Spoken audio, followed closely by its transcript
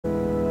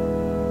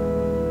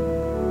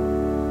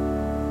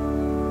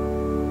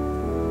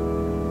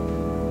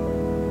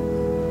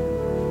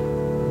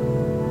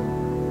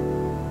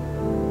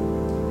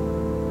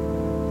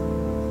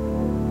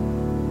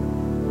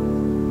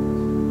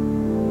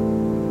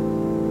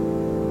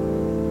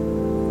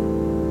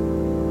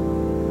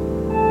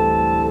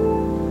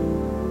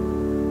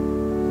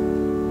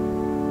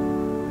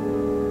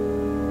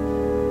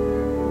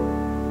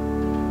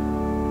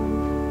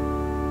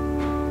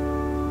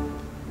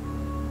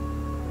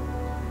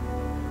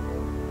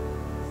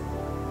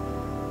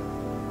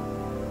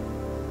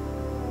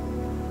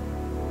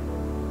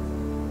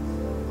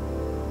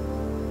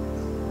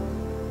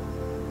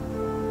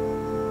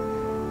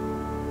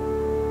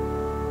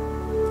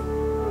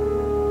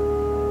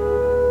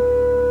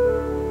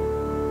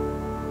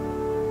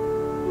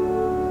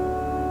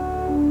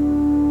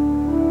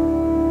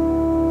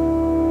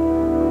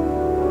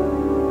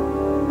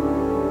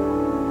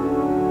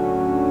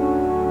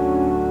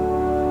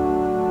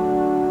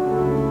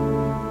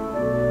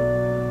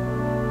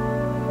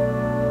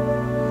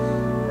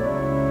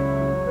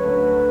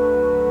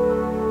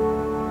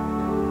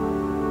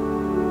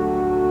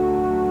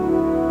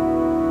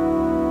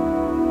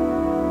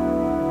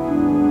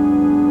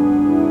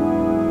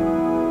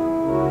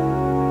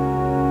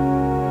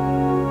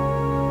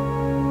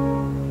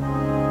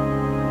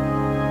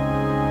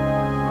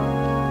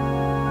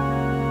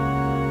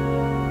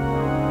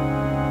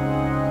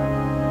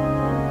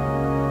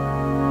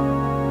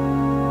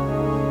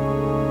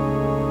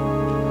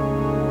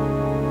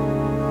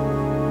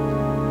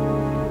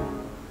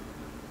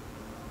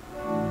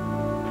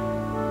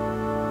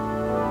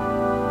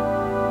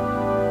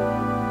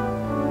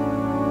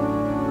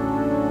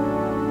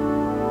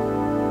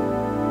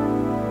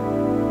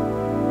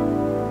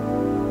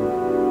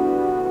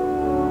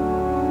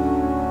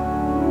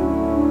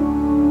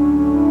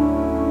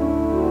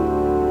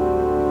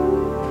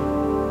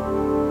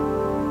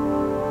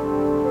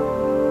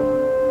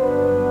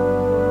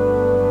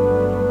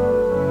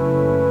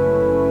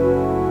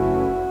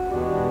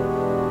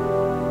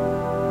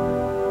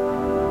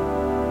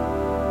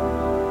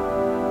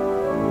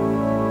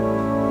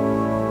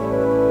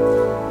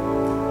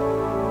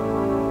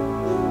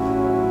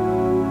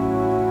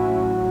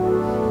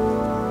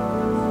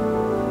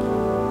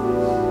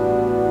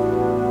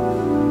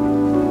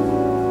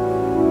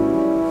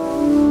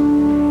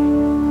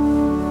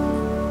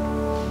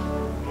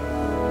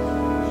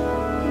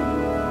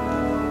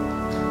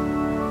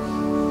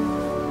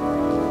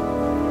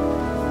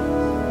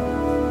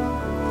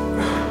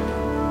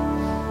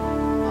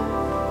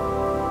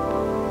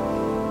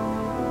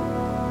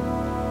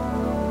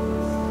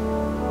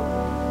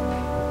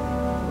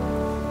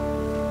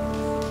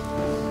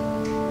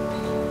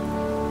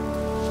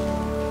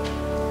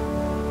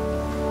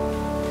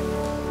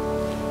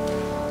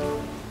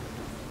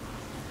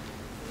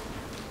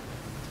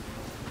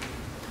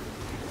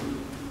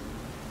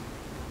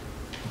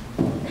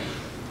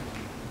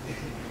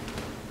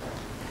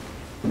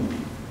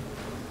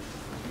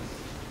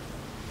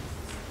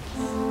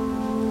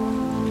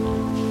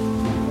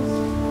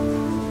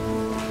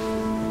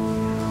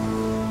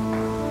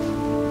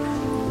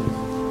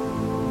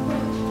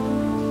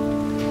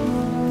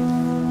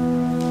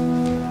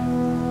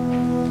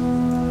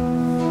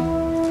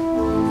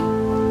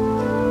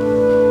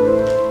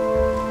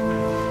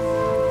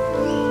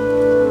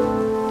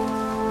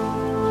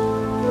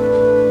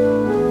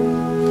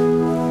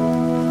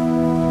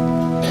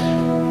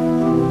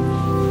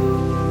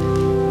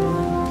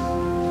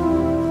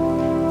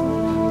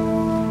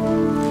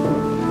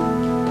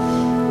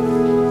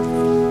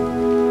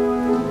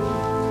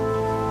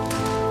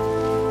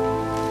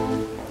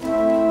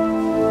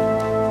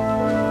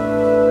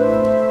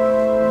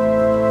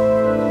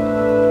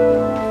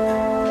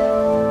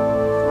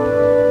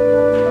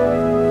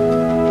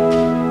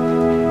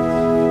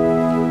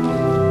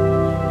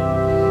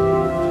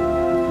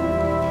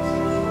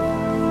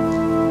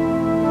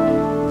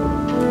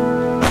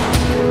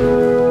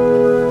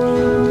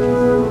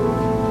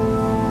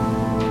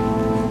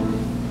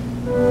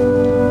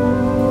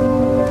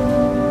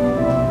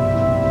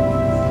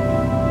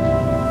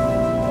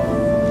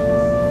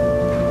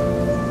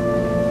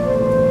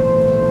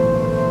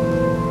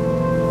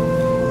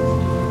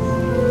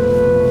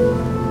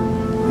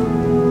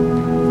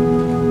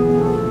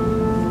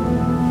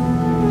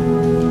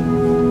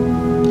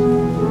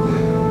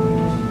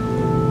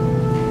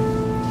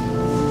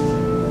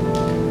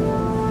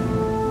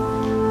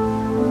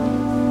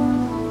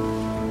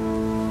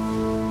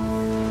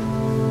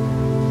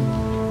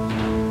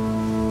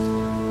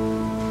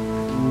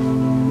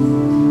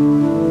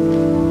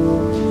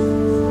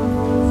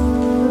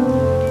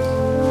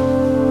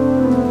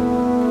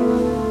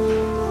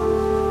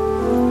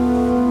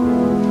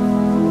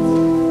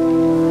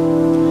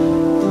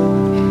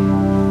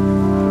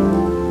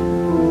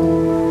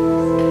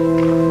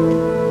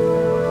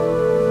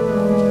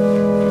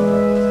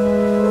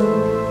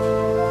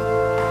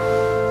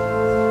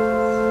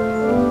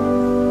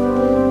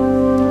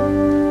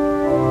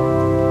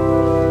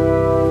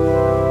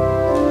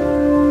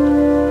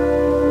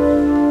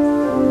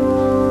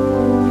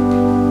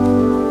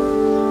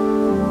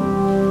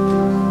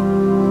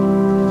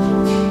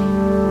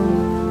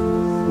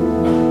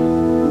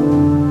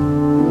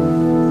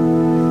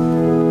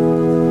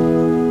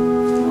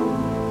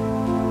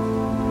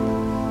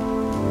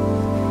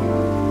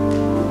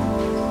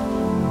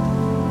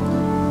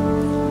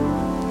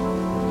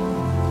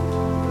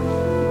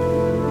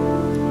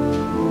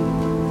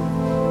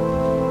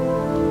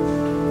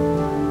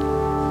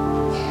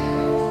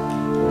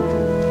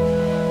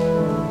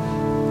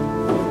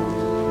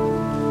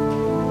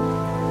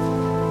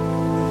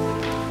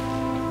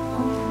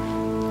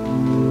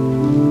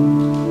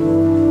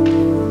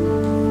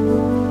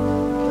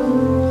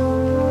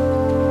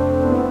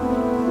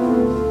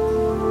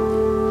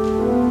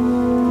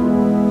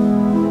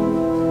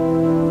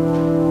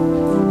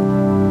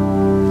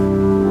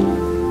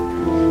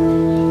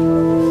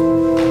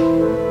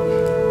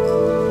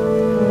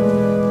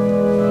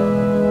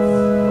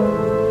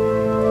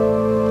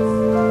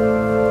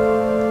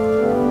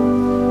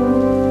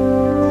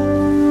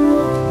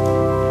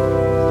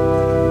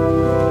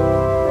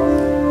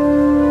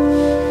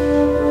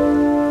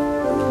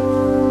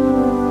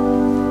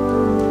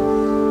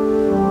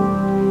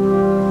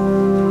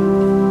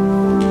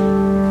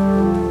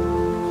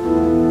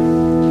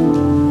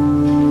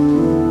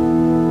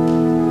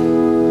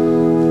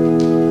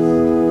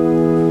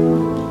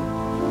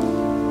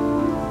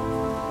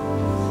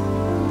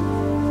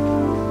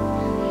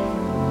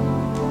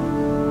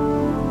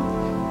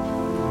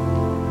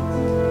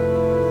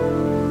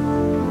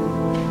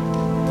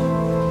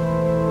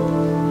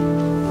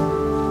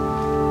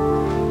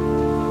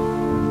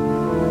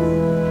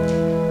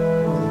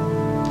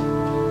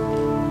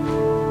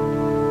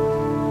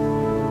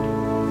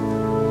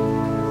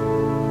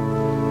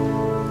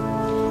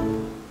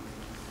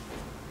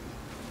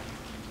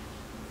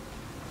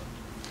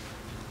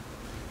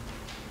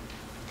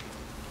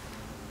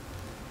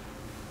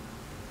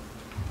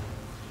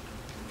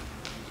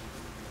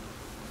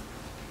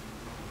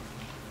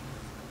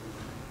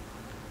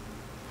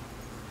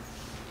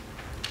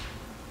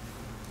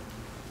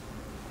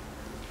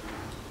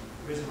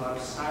There's a lot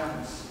of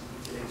silence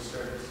in today's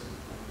service.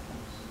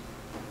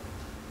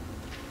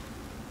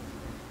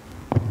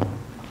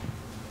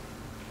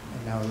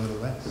 And now a little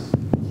less.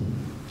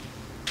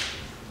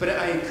 But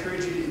I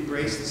encourage you to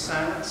embrace the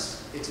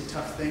silence. It's a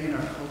tough thing in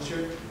our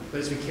culture. But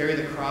as we carry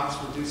the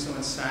cross, we'll do so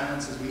in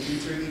silence. As we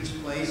enter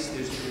each place,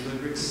 there's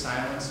deliberate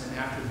silence. And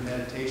after the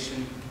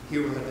meditation,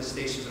 here we'll have the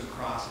Stations of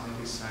Cross, and there'll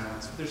be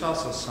silence. But there's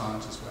also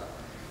songs as well.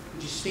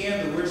 Would you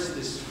stand? The words of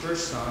this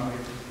first song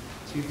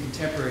are two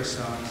contemporary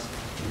songs.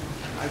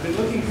 I've been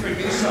looking for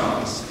new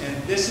songs,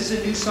 and this is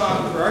a new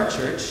song for our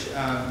church.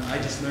 I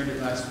just learned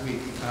it last week,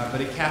 but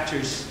it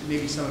captures,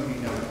 maybe some of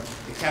you know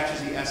it, it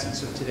captures the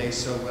essence of today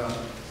so well.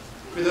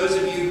 For those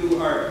of you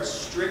who are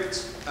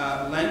strict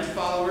Lent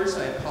followers,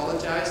 I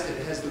apologize that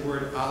it has the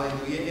word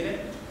Alleluia in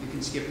it. You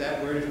can skip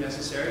that word if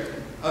necessary.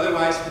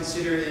 Otherwise,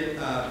 consider it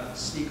a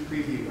sneak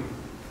preview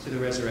to the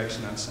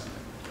resurrection on Sunday.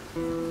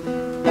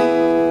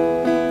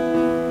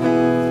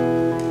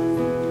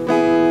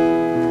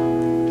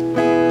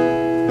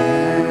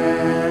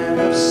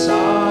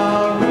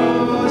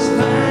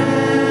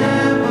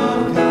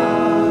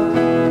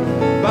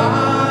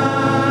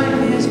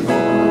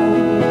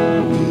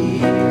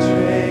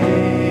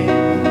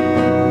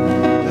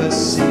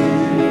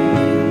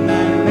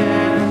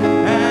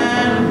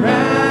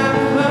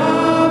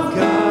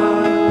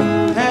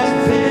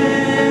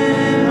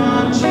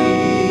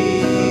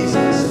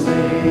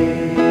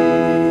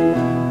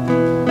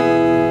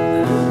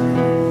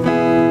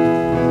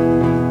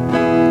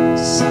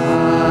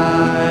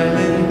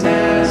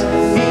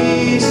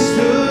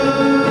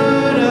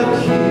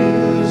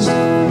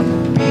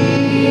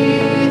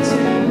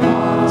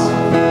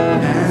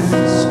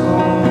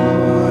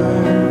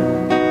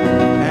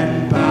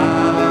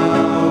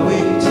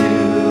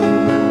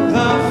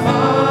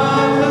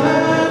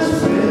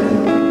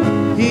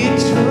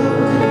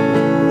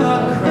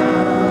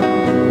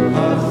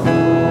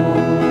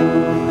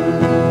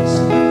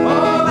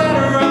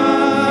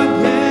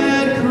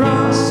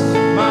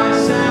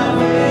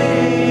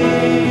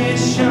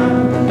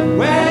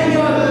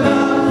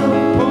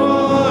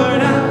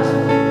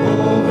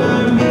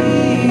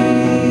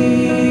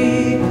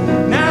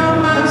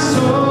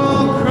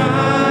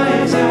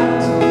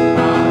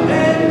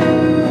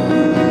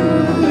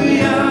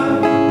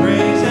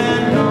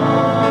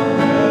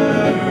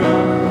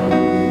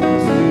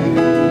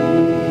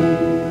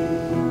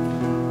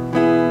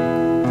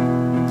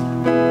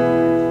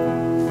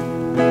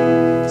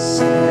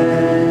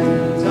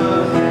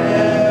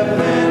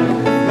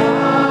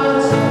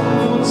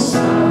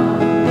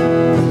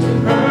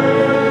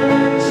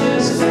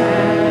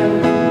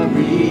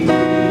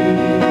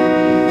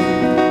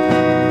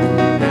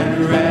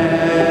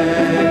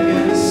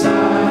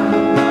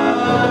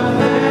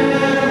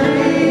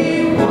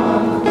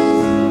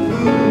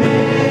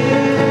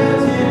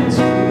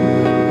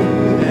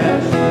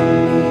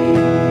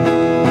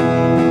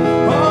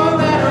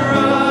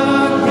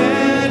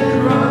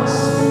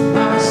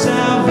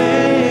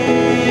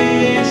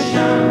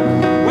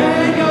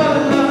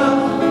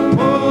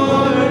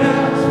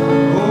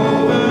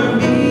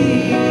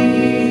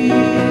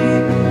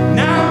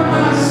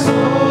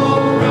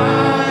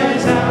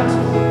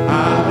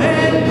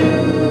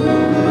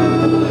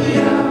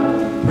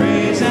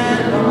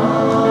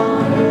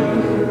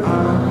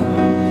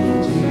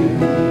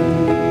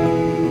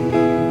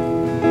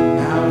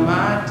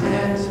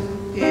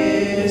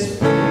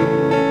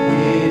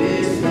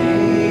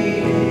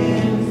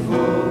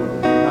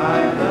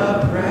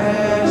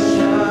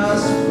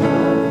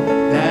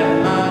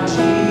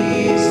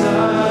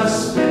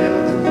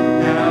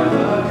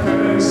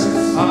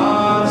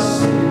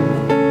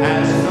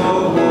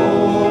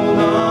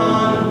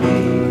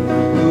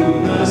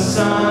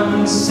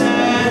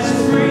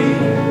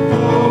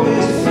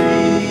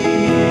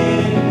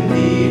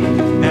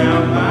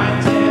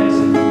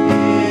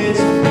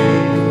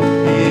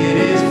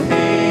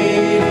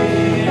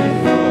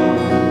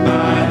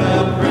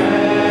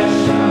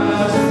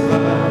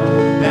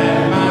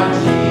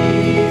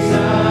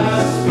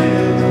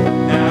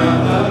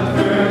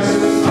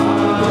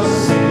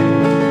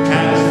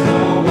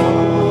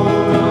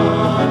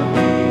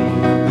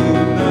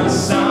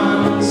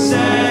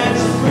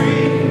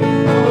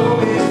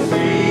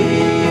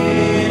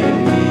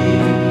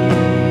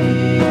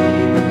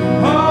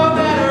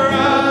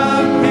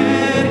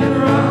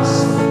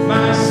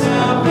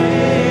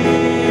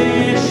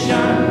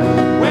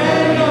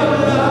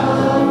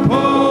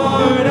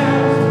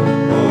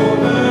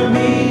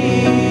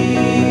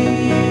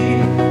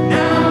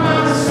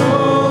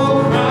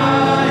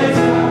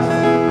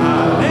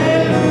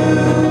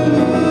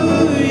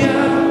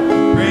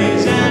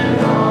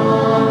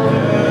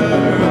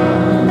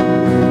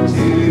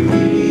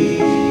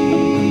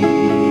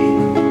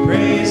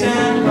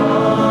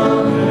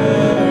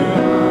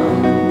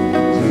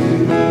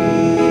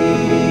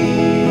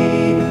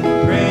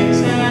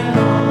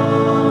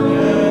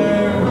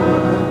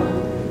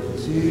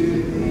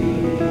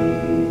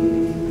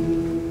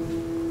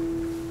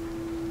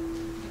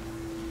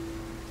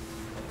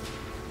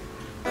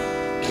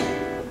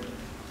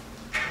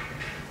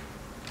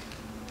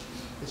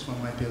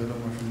 might be a little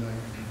more familiar.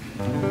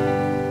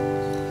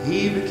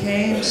 He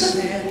became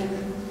sin,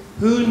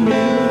 who knew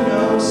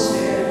no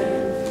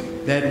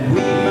sin, that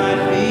we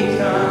might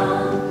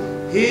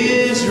become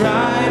his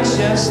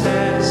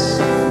righteousness.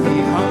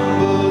 He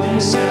humbled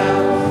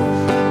himself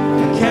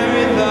and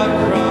carried the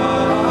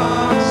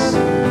cross.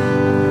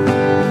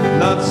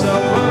 Love so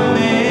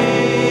amazing,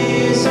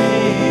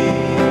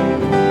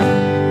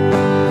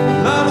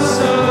 love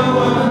so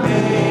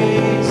amazing.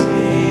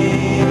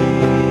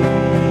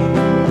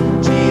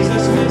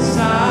 Jesus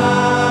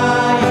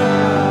Messiah,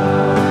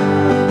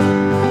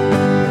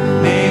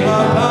 name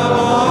above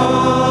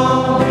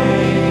all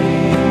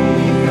names,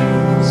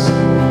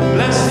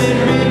 blessed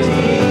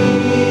Redeemer,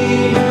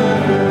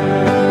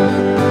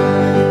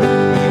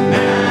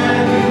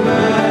 Emmanuel,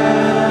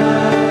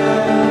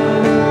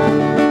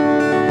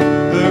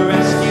 the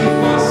rescue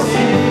for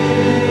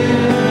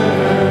sinners,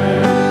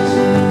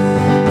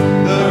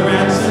 the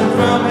ransom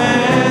from heaven.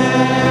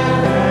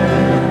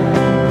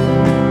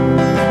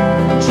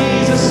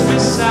 Jesus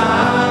Messiah,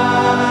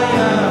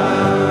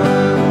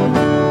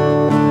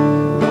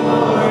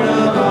 Lord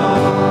of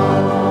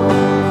all.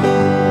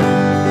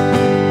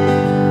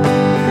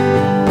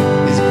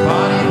 His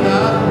body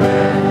the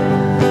bread,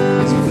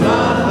 his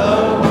blood the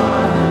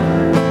wine,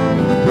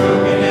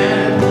 broken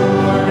and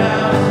poured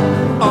out,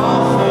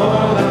 all for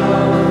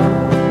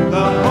love.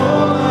 The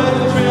whole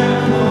earth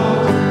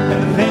trembled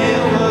and the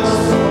veil was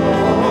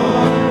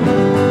torn.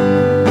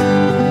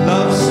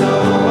 Love so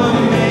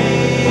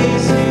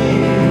amazing,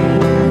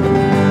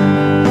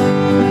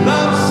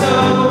 love so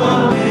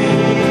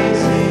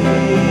amazing,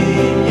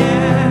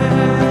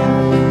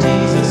 yeah.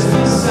 Jesus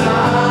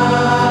Messiah,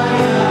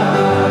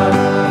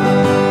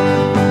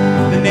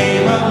 the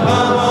name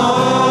above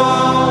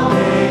all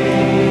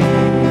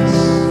names,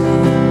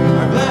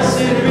 our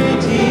blessed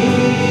Redeemer,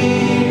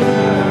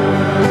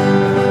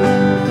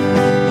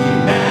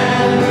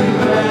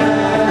 Emmanuel,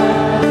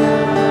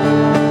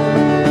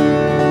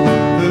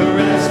 the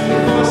rescue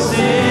for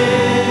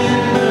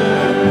sinners,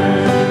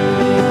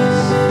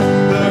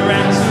 the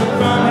ransom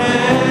from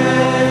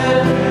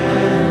heaven.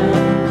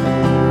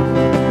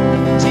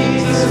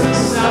 Jesus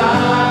Messiah,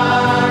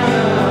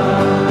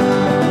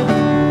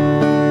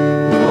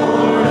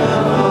 Lord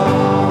of all.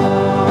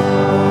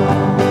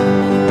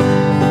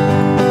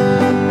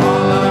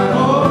 All our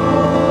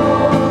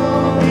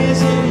hope is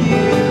in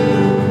you.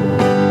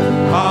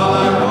 All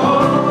our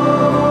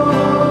hope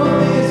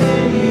is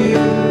in you.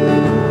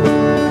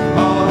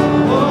 All the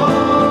glory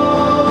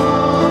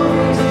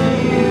to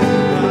you,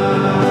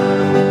 God,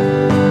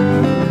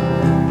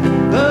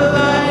 the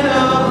light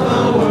of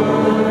the world.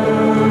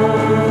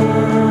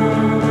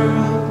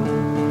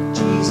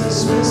 Jesus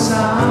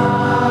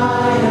Messiah,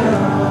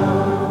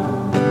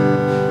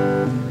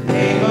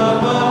 name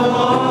above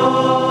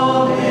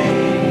all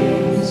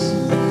names,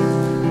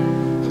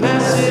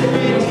 blessed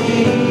Redeemer,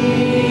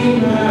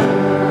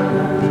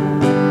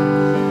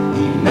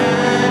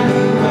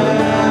 Emmanuel,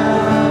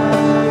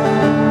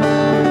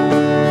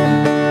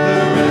 the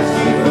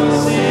rescue for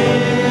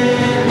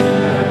sinners,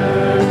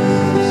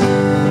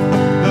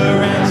 the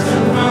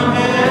ransom from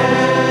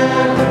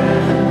heaven.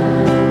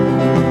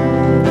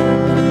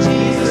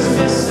 Jesus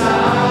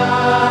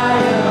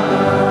Messiah,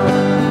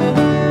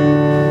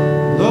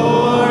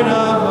 Lord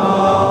of all.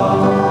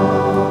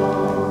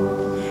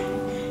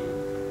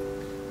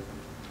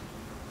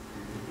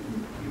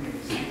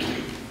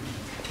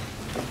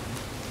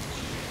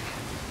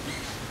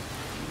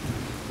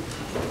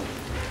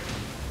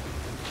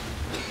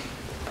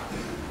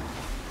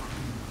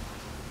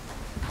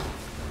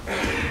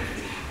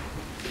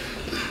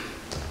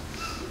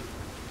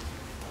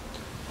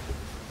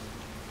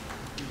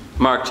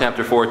 Mark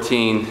chapter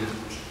 14,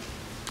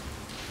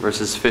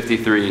 verses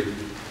 53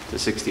 to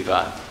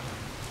 65.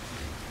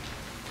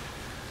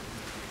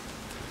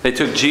 They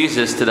took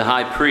Jesus to the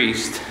high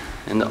priest,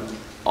 and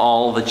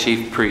all the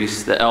chief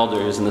priests, the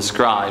elders, and the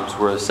scribes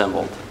were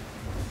assembled.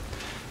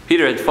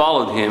 Peter had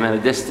followed him at a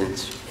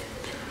distance,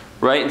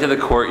 right into the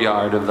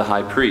courtyard of the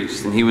high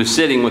priest, and he was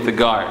sitting with the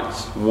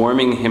guards,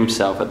 warming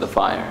himself at the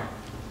fire.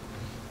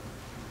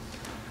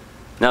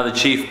 Now the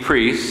chief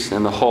priests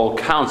and the whole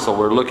council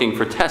were looking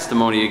for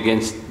testimony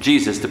against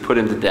Jesus to put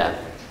him to death,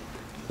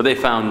 but they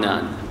found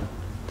none.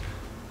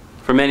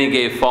 For many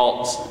gave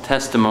false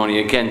testimony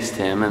against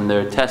him, and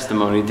their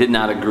testimony did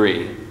not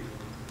agree.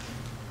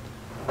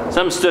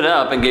 Some stood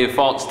up and gave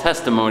false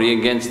testimony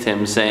against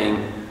him,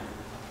 saying,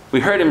 "We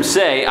heard him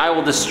say, 'I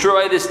will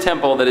destroy this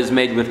temple that is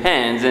made with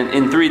hands, and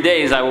in 3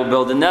 days I will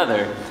build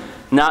another,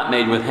 not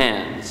made with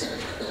hands.'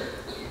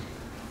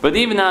 But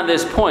even on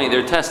this point,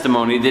 their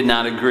testimony did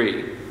not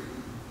agree.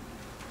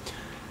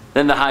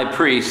 Then the high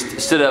priest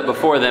stood up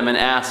before them and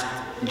asked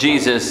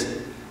Jesus,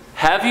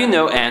 'Have you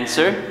no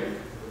answer?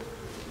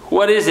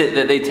 What is it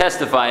that they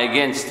testify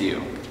against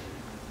you?'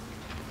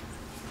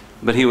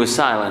 But he was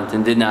silent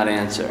and did not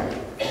answer.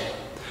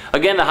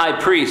 Again the high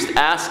priest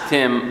asked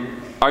him,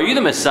 'Are you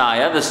the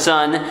Messiah, the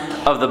Son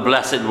of the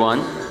Blessed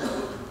One?'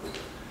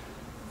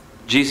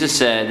 Jesus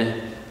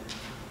said,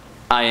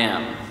 'I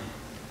am.'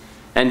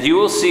 and you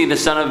will see the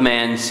Son of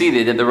Man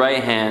seated at the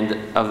right hand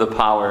of the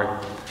power,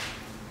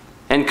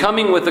 and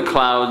coming with the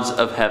clouds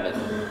of heaven."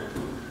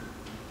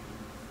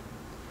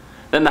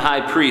 Then the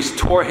high priest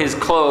tore his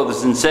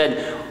clothes and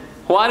said,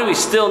 "Why do we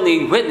still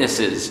need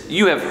witnesses?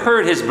 You have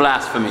heard his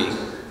blasphemy.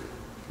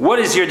 What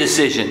is your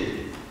decision?"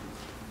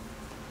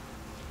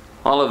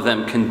 All of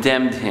them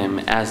condemned him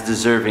as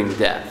deserving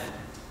death.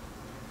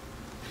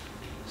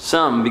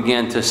 Some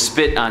began to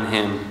spit on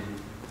him,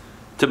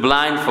 to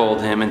blindfold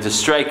him, and to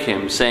strike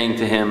him, saying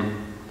to him,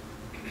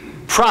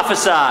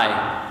 "Prophesy!"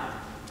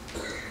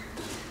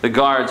 The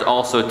guards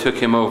also took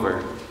him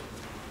over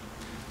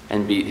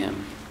and beat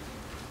him.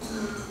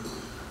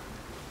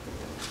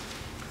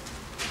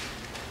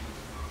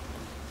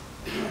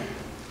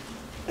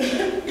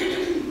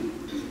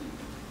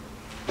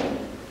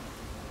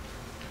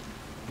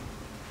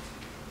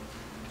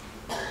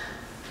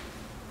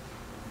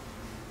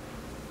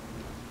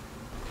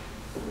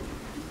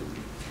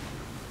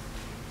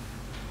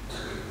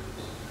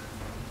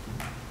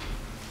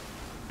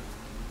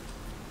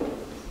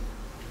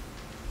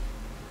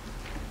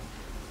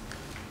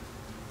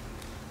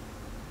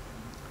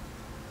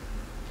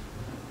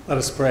 Let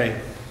us pray.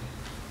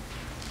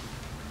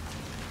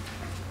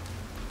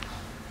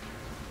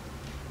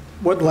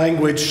 What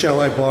language shall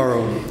I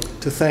borrow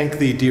to thank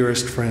thee,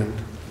 dearest friend,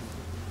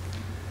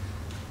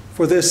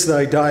 for this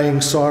thy dying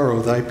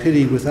sorrow, thy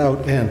pity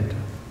without end?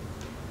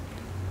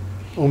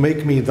 O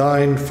make me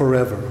thine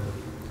forever.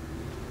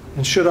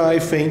 And should I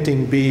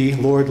fainting be,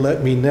 Lord,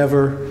 let me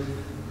never,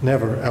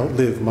 never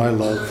outlive my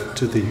love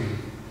to thee.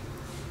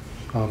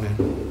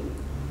 Amen.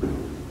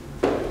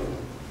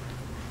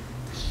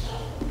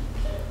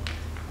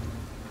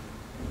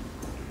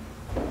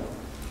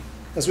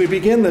 As we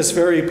begin this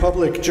very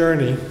public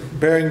journey,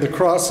 bearing the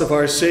cross of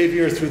our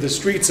Savior through the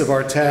streets of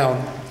our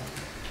town,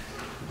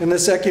 in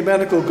this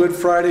ecumenical Good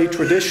Friday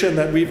tradition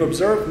that we've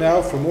observed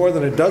now for more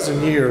than a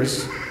dozen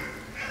years,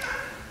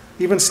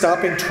 even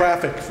stopping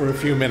traffic for a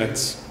few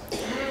minutes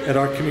at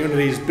our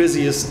community's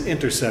busiest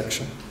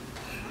intersection.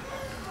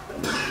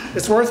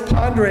 It's worth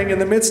pondering in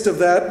the midst of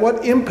that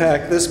what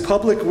impact this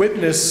public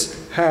witness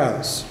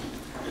has,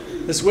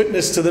 this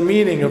witness to the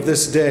meaning of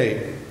this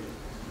day,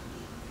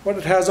 what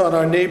it has on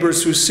our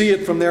neighbors who see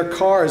it from their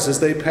cars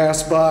as they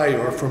pass by,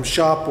 or from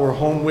shop or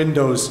home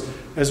windows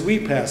as we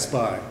pass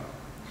by,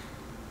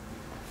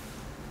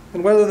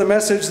 and whether the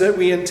message that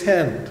we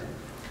intend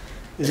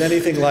is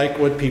anything like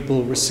what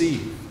people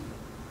receive.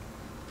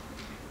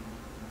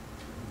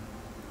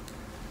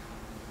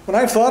 When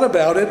I've thought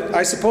about it,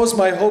 I suppose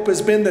my hope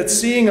has been that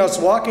seeing us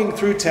walking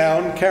through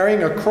town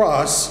carrying a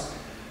cross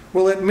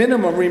will at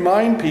minimum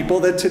remind people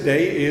that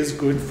today is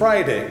Good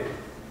Friday,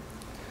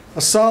 a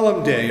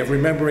solemn day of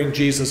remembering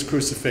Jesus'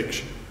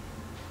 crucifixion.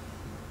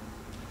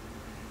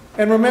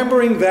 And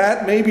remembering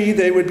that, maybe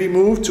they would be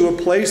moved to a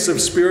place of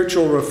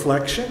spiritual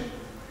reflection,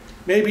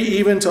 maybe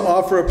even to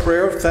offer a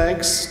prayer of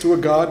thanks to a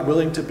God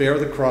willing to bear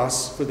the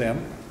cross for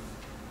them.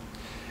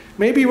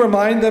 Maybe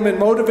remind them and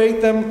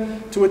motivate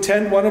them to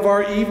attend one of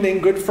our evening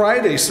Good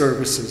Friday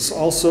services,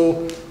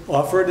 also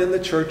offered in the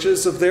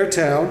churches of their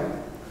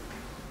town.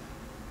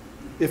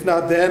 If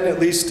not then, at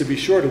least to be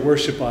sure to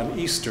worship on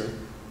Easter.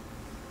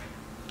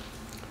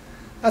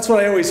 That's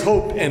what I always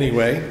hope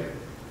anyway.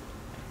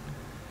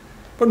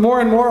 But more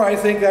and more I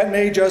think that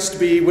may just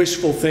be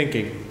wishful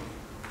thinking.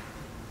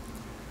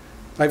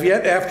 I've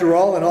yet, after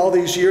all, in all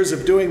these years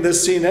of doing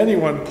this, seen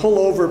anyone pull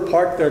over,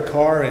 park their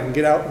car, and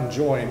get out and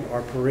join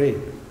our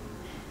parade.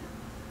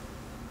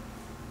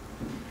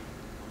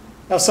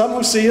 Now, some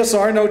who see us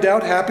are no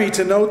doubt happy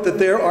to note that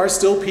there are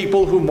still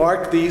people who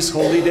mark these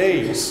holy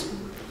days.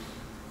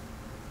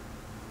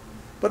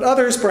 But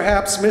others,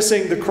 perhaps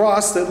missing the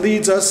cross that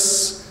leads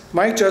us,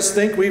 might just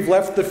think we've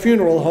left the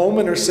funeral home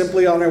and are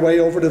simply on our way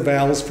over to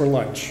Val's for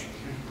lunch.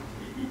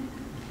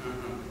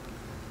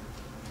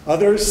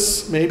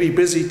 Others may be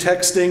busy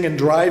texting and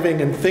driving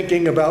and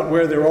thinking about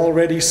where they're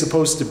already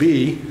supposed to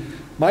be,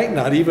 might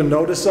not even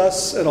notice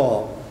us at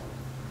all,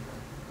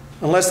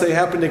 unless they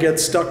happen to get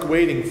stuck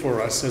waiting for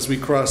us as we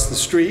cross the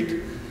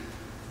street,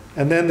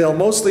 and then they'll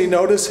mostly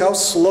notice how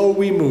slow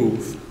we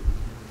move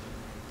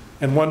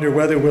and wonder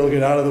whether we'll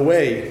get out of the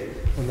way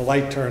when the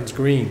light turns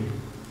green.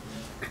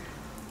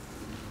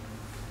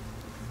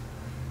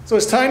 So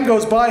as time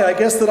goes by, I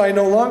guess that I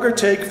no longer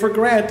take for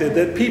granted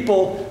that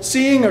people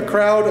seeing a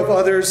crowd of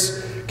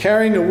others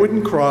carrying a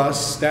wooden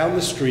cross down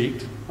the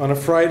street on a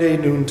Friday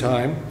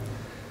noontime,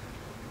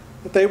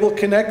 that they will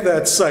connect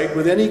that sight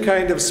with any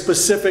kind of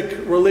specific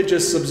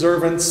religious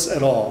observance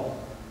at all.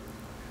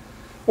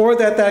 Or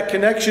that that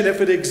connection, if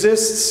it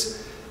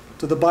exists,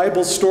 to the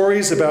Bible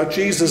stories about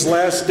Jesus'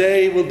 last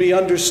day will be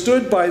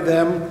understood by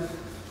them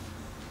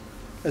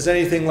as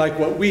anything like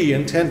what we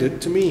intend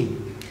it to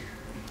mean.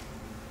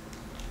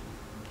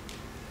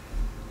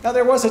 Now,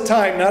 there was a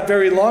time not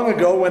very long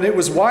ago when it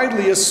was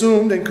widely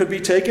assumed and could be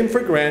taken for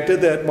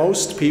granted that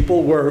most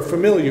people were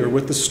familiar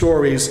with the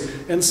stories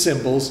and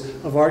symbols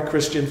of our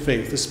Christian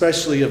faith,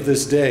 especially of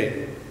this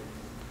day.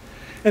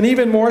 And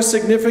even more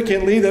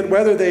significantly, that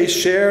whether they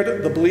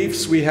shared the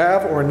beliefs we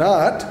have or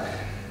not,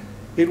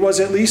 it was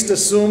at least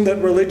assumed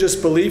that religious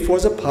belief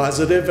was a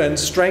positive and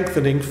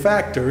strengthening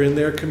factor in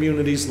their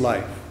community's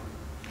life.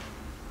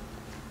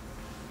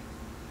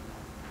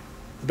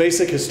 The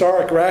basic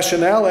historic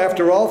rationale,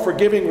 after all, for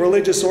giving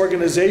religious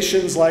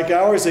organizations like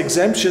ours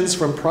exemptions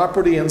from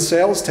property and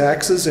sales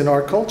taxes in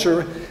our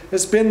culture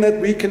has been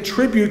that we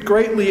contribute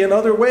greatly in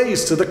other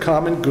ways to the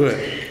common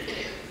good.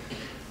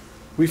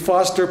 We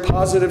foster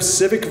positive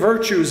civic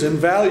virtues and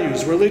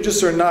values,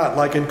 religious or not,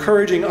 like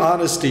encouraging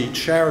honesty,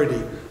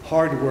 charity,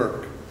 hard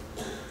work.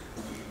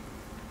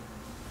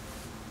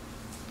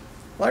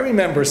 Well, I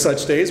remember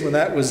such days when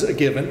that was a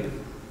given.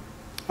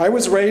 I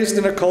was raised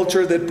in a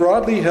culture that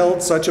broadly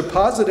held such a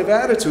positive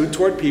attitude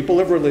toward people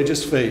of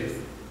religious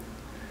faith.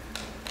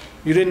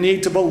 You didn't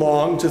need to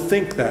belong to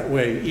think that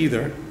way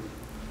either.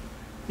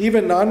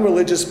 Even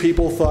non-religious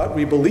people thought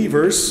we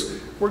believers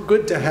were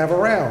good to have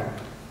around.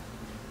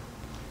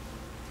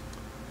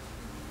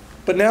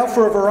 But now,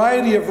 for a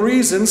variety of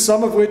reasons,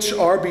 some of which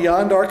are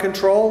beyond our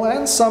control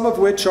and some of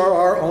which are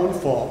our own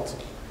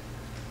fault,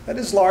 that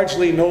is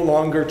largely no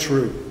longer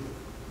true.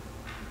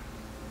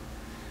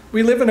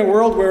 We live in a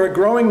world where a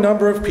growing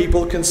number of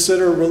people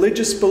consider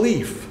religious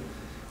belief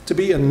to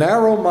be a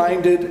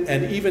narrow-minded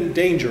and even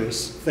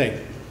dangerous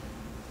thing,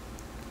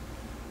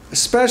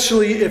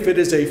 especially if it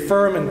is a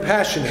firm and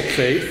passionate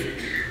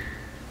faith,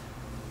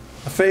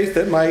 a faith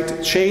that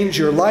might change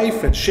your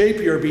life and shape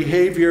your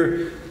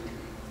behavior,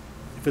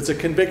 if it's a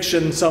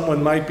conviction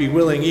someone might be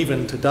willing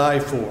even to die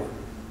for.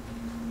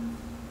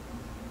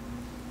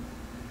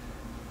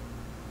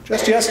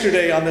 Just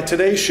yesterday on the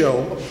Today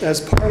Show, as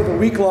part of a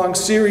week-long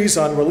series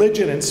on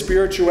religion and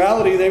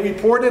spirituality, they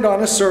reported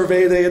on a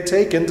survey they had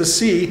taken to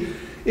see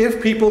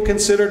if people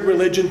considered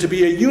religion to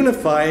be a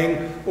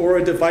unifying or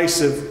a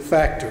divisive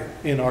factor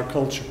in our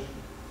culture.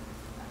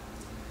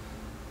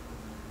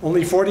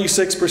 Only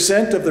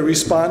 46% of the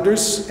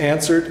responders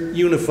answered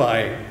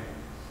unifying,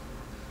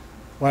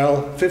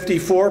 while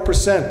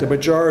 54%, the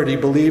majority,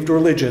 believed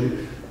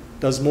religion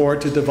does more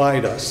to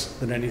divide us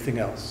than anything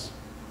else.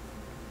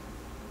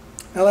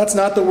 Now, that's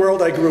not the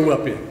world I grew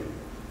up in,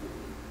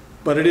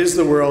 but it is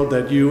the world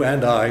that you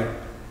and I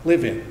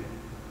live in.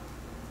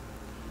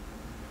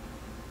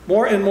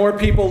 More and more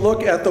people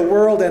look at the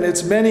world and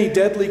its many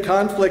deadly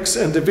conflicts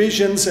and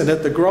divisions and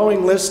at the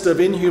growing list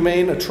of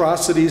inhumane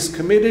atrocities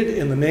committed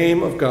in the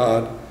name of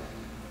God,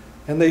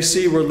 and they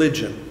see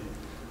religion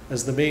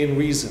as the main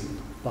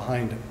reason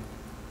behind it.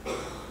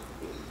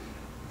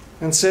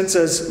 And since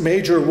as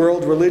major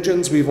world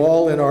religions we've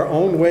all in our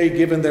own way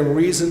given them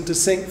reason to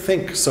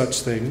think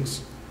such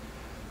things,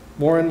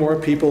 more and more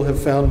people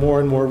have found more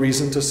and more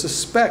reason to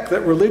suspect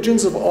that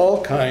religions of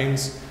all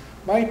kinds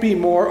might be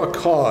more a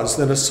cause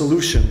than a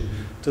solution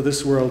to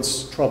this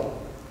world's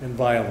trouble and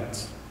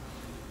violence.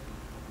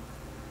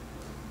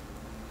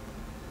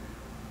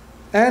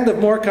 And of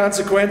more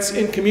consequence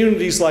in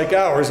communities like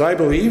ours, I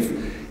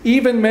believe,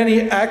 even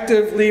many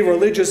actively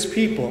religious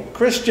people,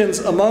 Christians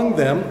among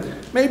them,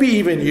 maybe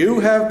even you,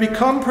 have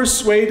become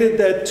persuaded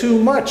that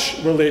too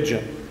much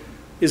religion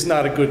is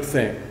not a good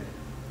thing.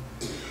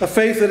 A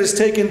faith that is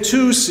taken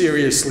too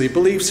seriously,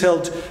 beliefs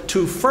held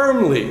too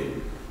firmly,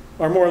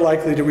 are more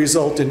likely to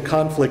result in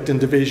conflict and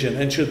division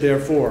and should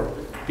therefore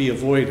be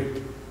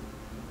avoided.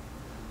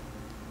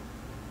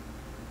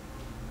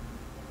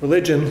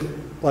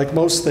 Religion, like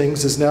most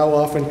things, is now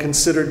often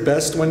considered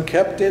best when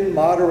kept in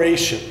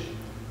moderation,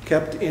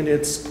 kept in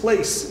its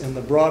place in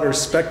the broader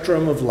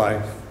spectrum of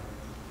life.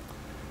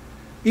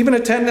 Even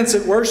attendance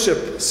at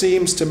worship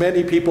seems to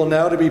many people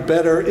now to be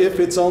better if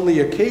it's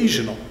only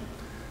occasional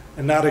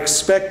and not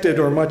expected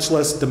or much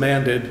less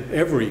demanded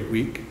every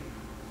week.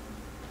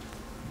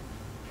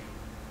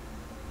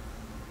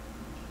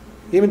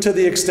 Even to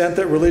the extent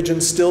that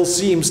religion still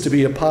seems to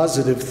be a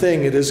positive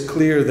thing, it is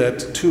clear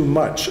that too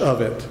much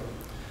of it,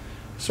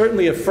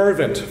 certainly a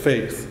fervent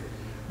faith,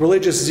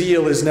 religious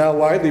zeal, is now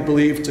widely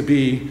believed to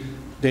be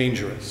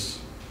dangerous,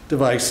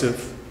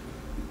 divisive,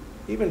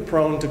 even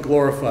prone to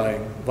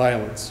glorifying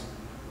violence.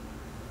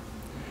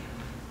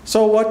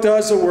 So what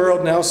does a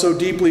world now so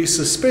deeply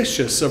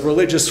suspicious of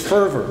religious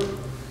fervor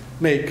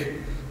make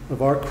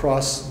of our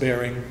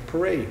cross-bearing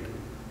parade?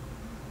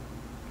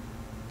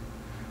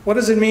 What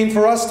does it mean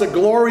for us to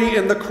glory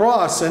in the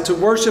cross and to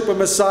worship a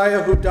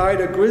Messiah who died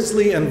a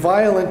grisly and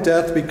violent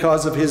death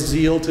because of his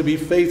zeal to be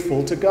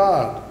faithful to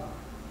God?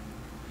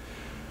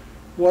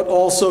 What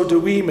also do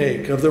we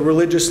make of the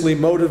religiously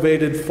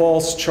motivated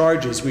false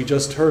charges we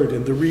just heard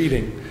in the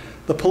reading?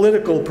 The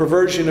political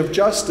perversion of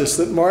justice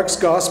that Mark's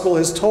gospel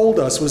has told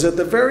us was at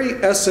the very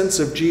essence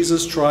of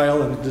Jesus'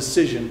 trial and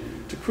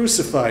decision to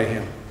crucify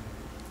him.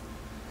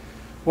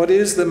 What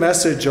is the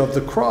message of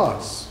the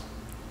cross?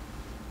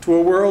 To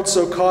a world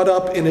so caught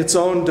up in its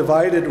own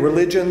divided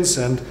religions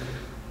and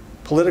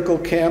political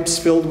camps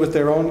filled with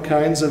their own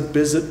kinds of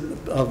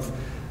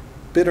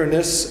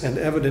bitterness and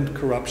evident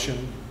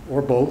corruption,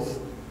 or both.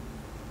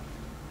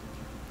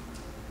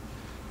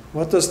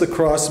 What does the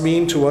cross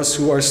mean to us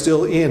who are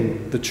still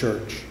in the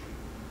church?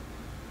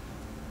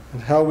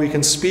 and how we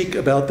can speak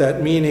about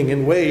that meaning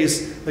in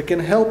ways that can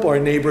help our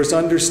neighbors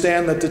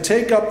understand that to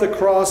take up the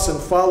cross and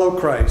follow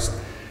Christ,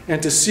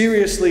 and to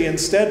seriously and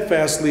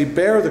steadfastly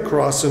bear the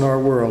cross in our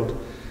world,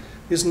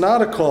 is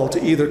not a call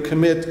to either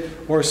commit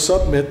or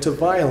submit to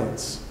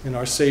violence in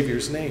our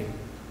Savior's name.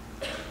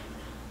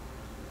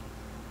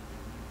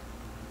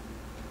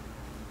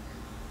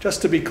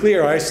 Just to be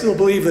clear, I still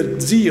believe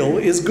that zeal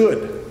is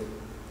good.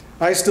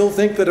 I still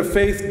think that a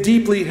faith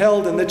deeply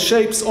held and that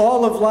shapes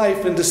all of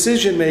life and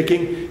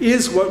decision-making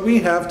is what we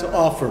have to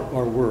offer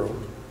our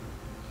world.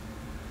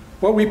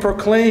 What we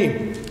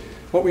proclaim,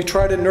 what we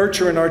try to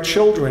nurture in our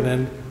children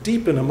and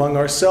deepen among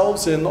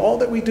ourselves in all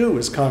that we do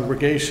as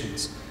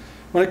congregations.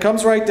 When it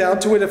comes right down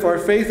to it, if our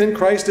faith in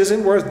Christ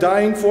isn't worth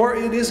dying for,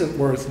 it isn't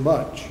worth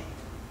much.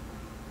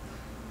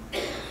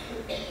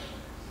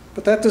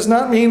 But that does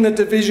not mean that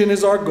division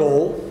is our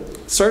goal.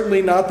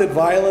 Certainly not that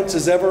violence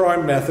is ever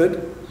our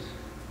method.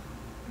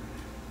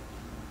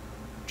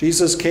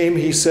 Jesus came,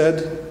 he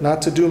said,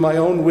 not to do my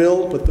own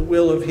will, but the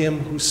will of him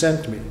who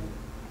sent me.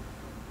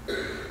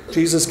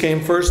 Jesus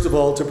came, first of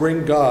all, to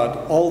bring God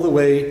all the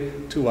way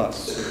to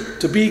us,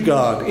 to be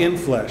God in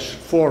flesh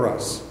for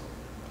us,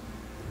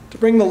 to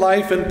bring the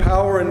life and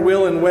power and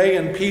will and way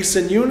and peace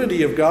and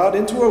unity of God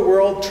into a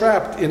world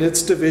trapped in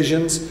its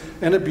divisions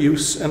and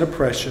abuse and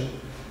oppression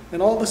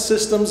and all the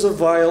systems of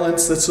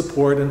violence that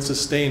support and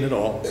sustain it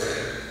all.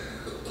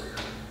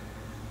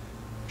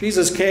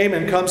 Jesus came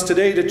and comes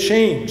today to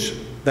change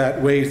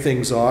that way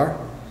things are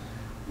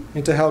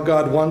into how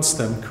God wants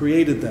them,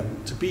 created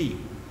them to be.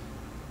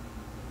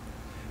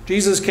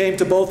 Jesus came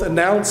to both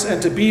announce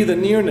and to be the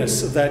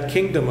nearness of that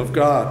kingdom of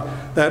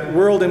God, that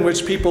world in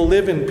which people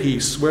live in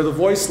peace, where the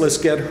voiceless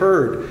get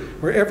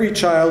heard, where every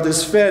child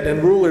is fed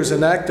and rulers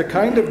enact a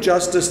kind of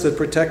justice that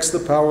protects the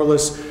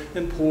powerless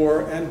and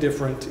poor and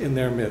different in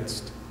their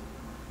midst.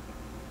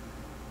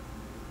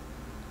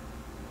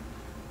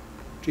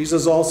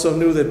 Jesus also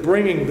knew that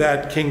bringing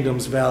that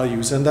kingdom's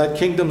values and that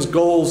kingdom's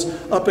goals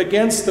up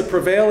against the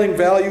prevailing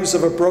values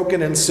of a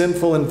broken and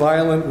sinful and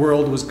violent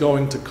world was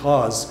going to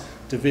cause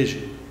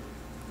division.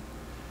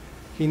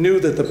 He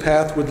knew that the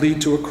path would lead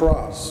to a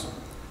cross,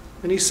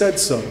 and he said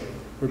so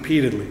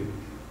repeatedly.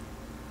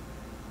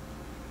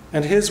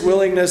 And his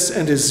willingness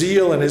and his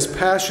zeal and his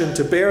passion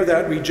to bear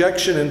that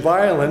rejection and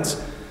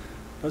violence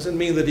doesn't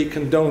mean that he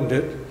condoned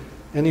it,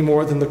 any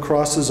more than the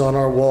crosses on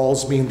our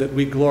walls mean that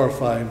we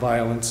glorify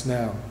violence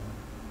now.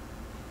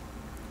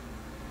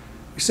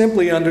 We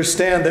simply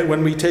understand that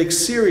when we take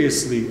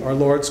seriously our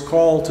Lord's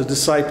call to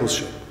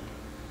discipleship,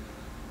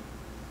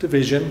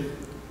 division,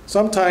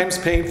 sometimes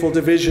painful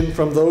division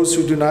from those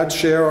who do not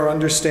share our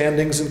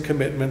understandings and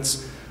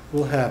commitments,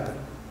 will happen.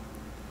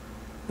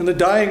 In the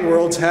dying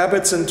world's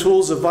habits and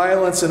tools of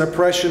violence and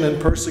oppression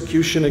and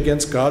persecution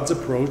against God's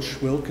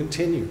approach will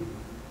continue.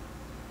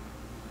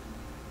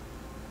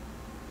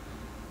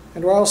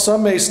 And while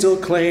some may still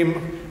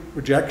claim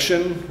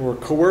rejection or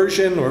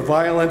coercion or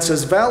violence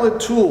as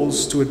valid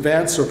tools to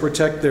advance or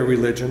protect their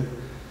religion,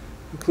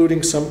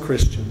 including some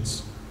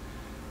Christians,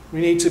 we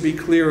need to be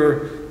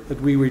clearer that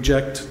we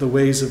reject the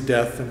ways of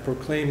death and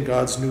proclaim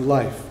God's new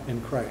life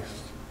in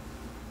Christ.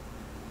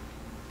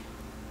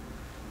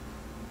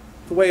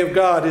 The way of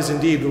God is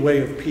indeed the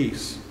way of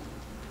peace.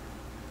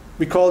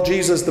 We call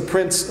Jesus the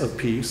Prince of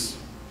Peace.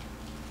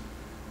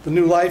 The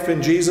new life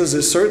in Jesus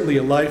is certainly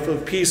a life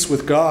of peace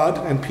with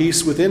God and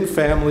peace within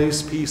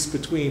families, peace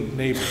between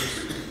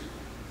neighbors.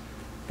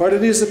 But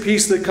it is a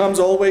peace that comes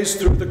always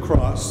through the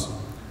cross,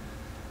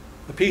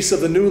 a piece of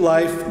the new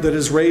life that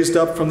is raised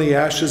up from the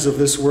ashes of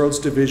this world's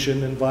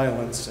division and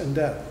violence and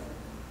death.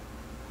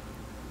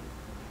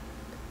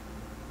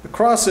 The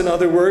cross, in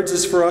other words,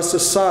 is for us a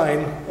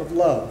sign of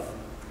love,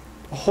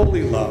 a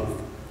holy love,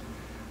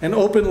 an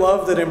open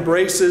love that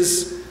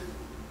embraces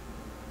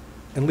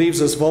and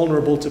leaves us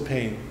vulnerable to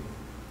pain,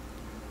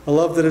 a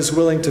love that is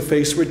willing to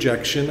face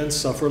rejection and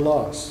suffer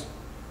loss.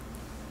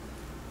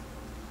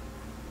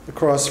 The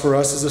cross for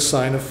us is a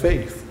sign of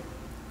faith,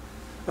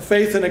 a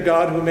faith in a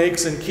God who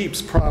makes and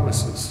keeps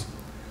promises,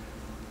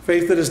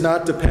 faith that is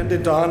not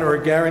dependent on or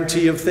a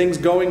guarantee of things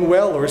going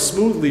well or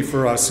smoothly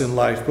for us in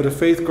life, but a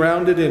faith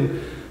grounded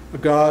in a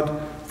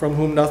God from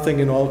whom nothing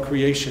in all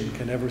creation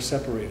can ever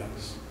separate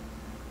us.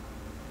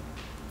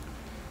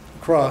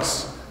 The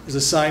cross is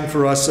a sign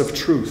for us of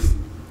truth,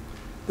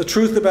 the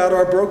truth about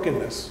our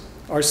brokenness,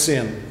 our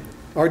sin,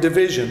 our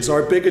divisions,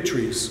 our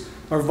bigotries,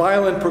 our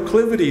violent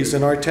proclivities,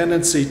 and our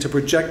tendency to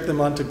project them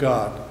onto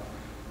God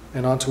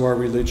and onto our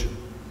religion.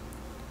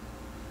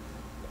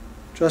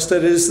 Just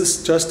as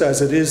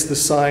it is the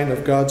sign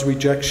of God's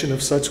rejection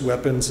of such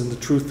weapons and the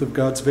truth of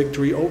God's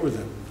victory over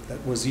them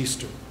that was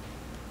Easter.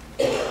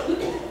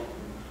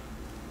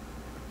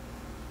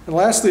 And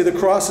lastly, the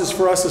cross is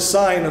for us a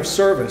sign of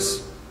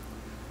service,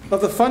 of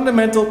the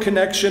fundamental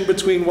connection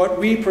between what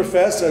we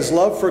profess as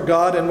love for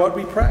God and what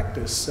we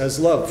practice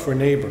as love for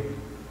neighbor.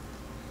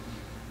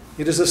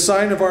 It is a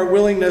sign of our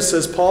willingness,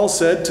 as Paul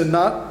said,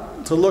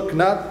 to look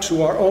not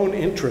to our own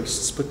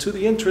interests, but to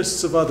the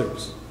interests of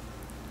others.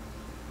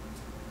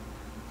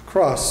 The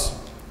cross,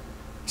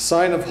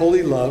 sign of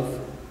holy love,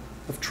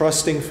 of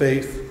trusting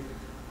faith,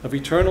 of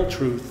eternal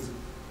truth,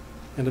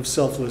 and of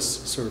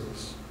selfless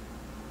service.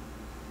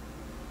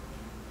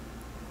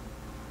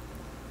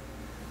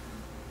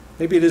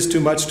 Maybe it is too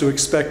much to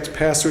expect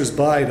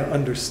passers-by to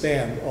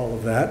understand all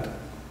of that,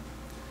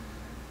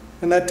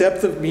 and that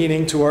depth of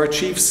meaning to our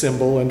chief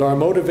symbol and our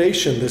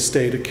motivation this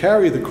day to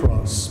carry the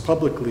cross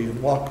publicly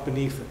and walk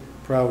beneath it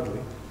proudly.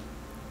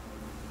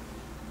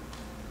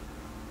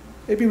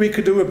 Maybe we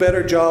could do a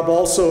better job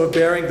also of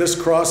bearing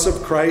this cross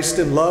of Christ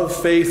in love,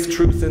 faith,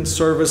 truth, and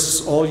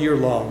service all year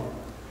long,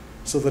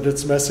 so that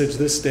its message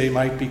this day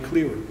might be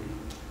clearer.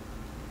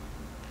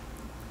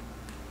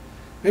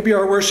 Maybe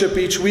our worship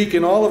each week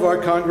in all of our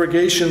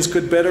congregations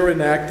could better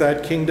enact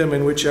that kingdom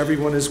in which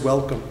everyone is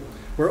welcome,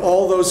 where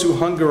all those who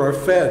hunger are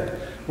fed,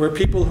 where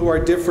people who are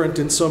different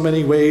in so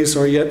many ways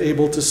are yet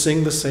able to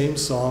sing the same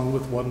song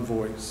with one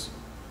voice.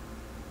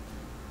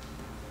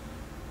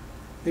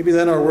 Maybe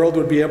then our world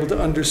would be able to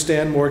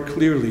understand more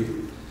clearly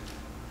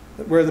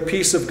that where the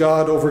peace of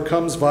God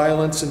overcomes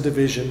violence and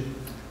division,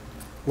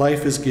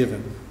 life is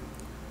given,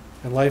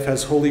 and life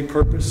has holy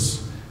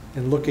purpose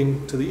in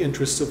looking to the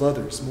interests of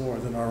others more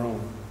than our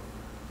own.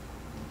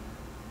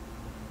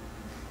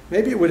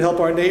 Maybe it would help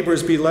our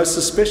neighbors be less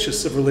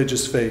suspicious of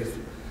religious faith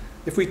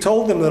if we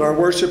told them that our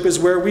worship is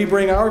where we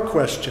bring our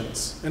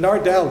questions and our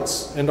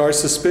doubts and our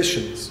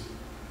suspicions,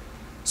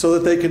 so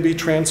that they can be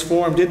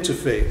transformed into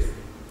faith,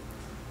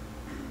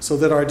 so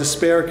that our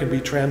despair can be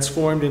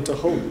transformed into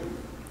hope,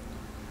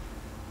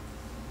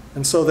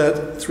 and so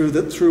that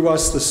through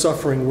us the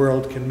suffering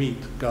world can meet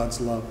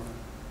God's love.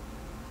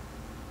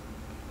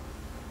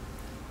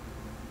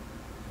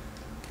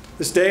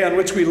 This day on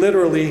which we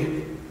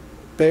literally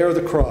bear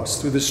the cross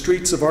through the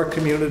streets of our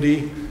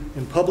community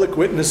in public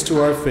witness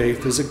to our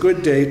faith is a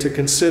good day to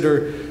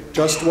consider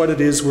just what it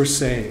is we're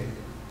saying,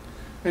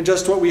 and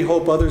just what we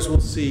hope others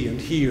will see and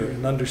hear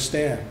and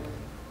understand.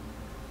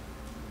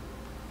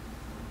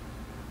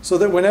 So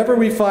that whenever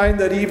we find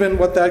that even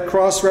what that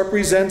cross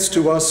represents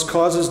to us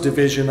causes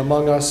division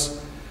among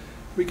us,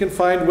 we can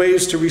find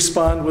ways to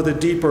respond with a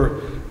deeper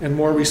and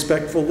more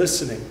respectful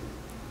listening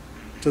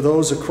to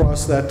those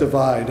across that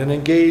divide, and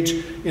engage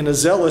in a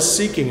zealous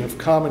seeking of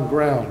common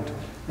ground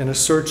and a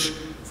search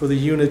for the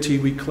unity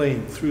we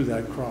claim through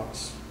that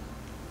cross.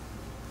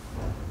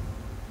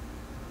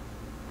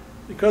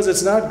 Because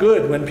it's not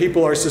good when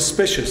people are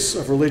suspicious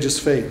of religious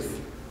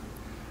faith,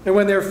 and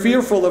when they're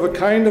fearful of a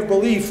kind of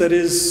belief that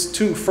is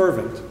too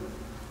fervent,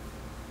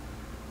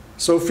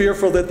 so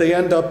fearful that they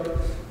end up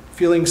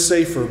feeling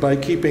safer by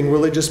keeping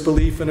religious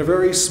belief in a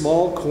very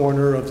small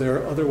corner of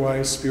their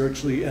otherwise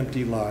spiritually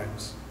empty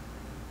lives.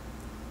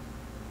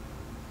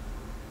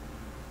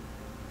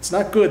 It's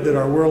not good that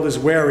our world is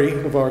wary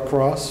of our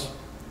cross,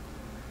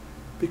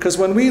 because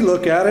when we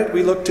look at it,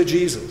 we look to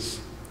Jesus,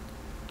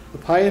 the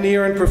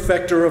pioneer and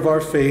perfecter of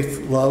our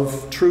faith,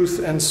 love, truth,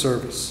 and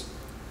service,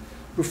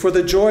 who for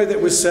the joy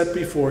that was set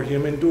before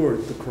him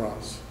endured the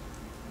cross.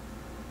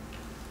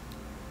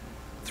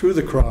 Through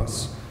the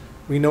cross,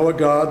 we know a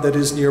God that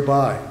is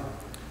nearby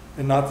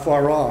and not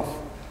far off,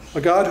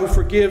 a God who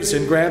forgives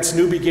and grants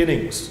new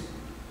beginnings,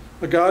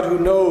 a God who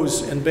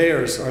knows and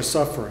bears our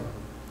suffering,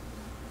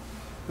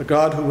 a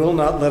God who will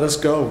not let us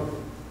go,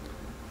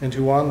 and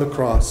who on the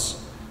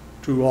cross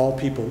drew all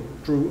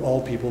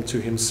people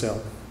to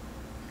himself.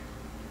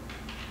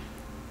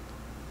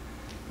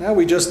 Now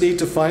we just need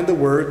to find the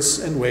words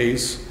and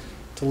ways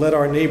to let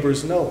our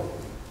neighbors know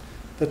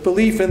that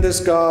belief in this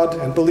God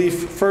and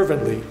belief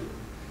fervently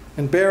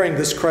and bearing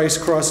this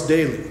Christ cross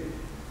daily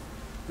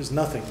is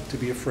nothing to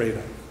be afraid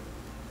of.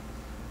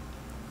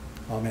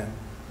 Amen.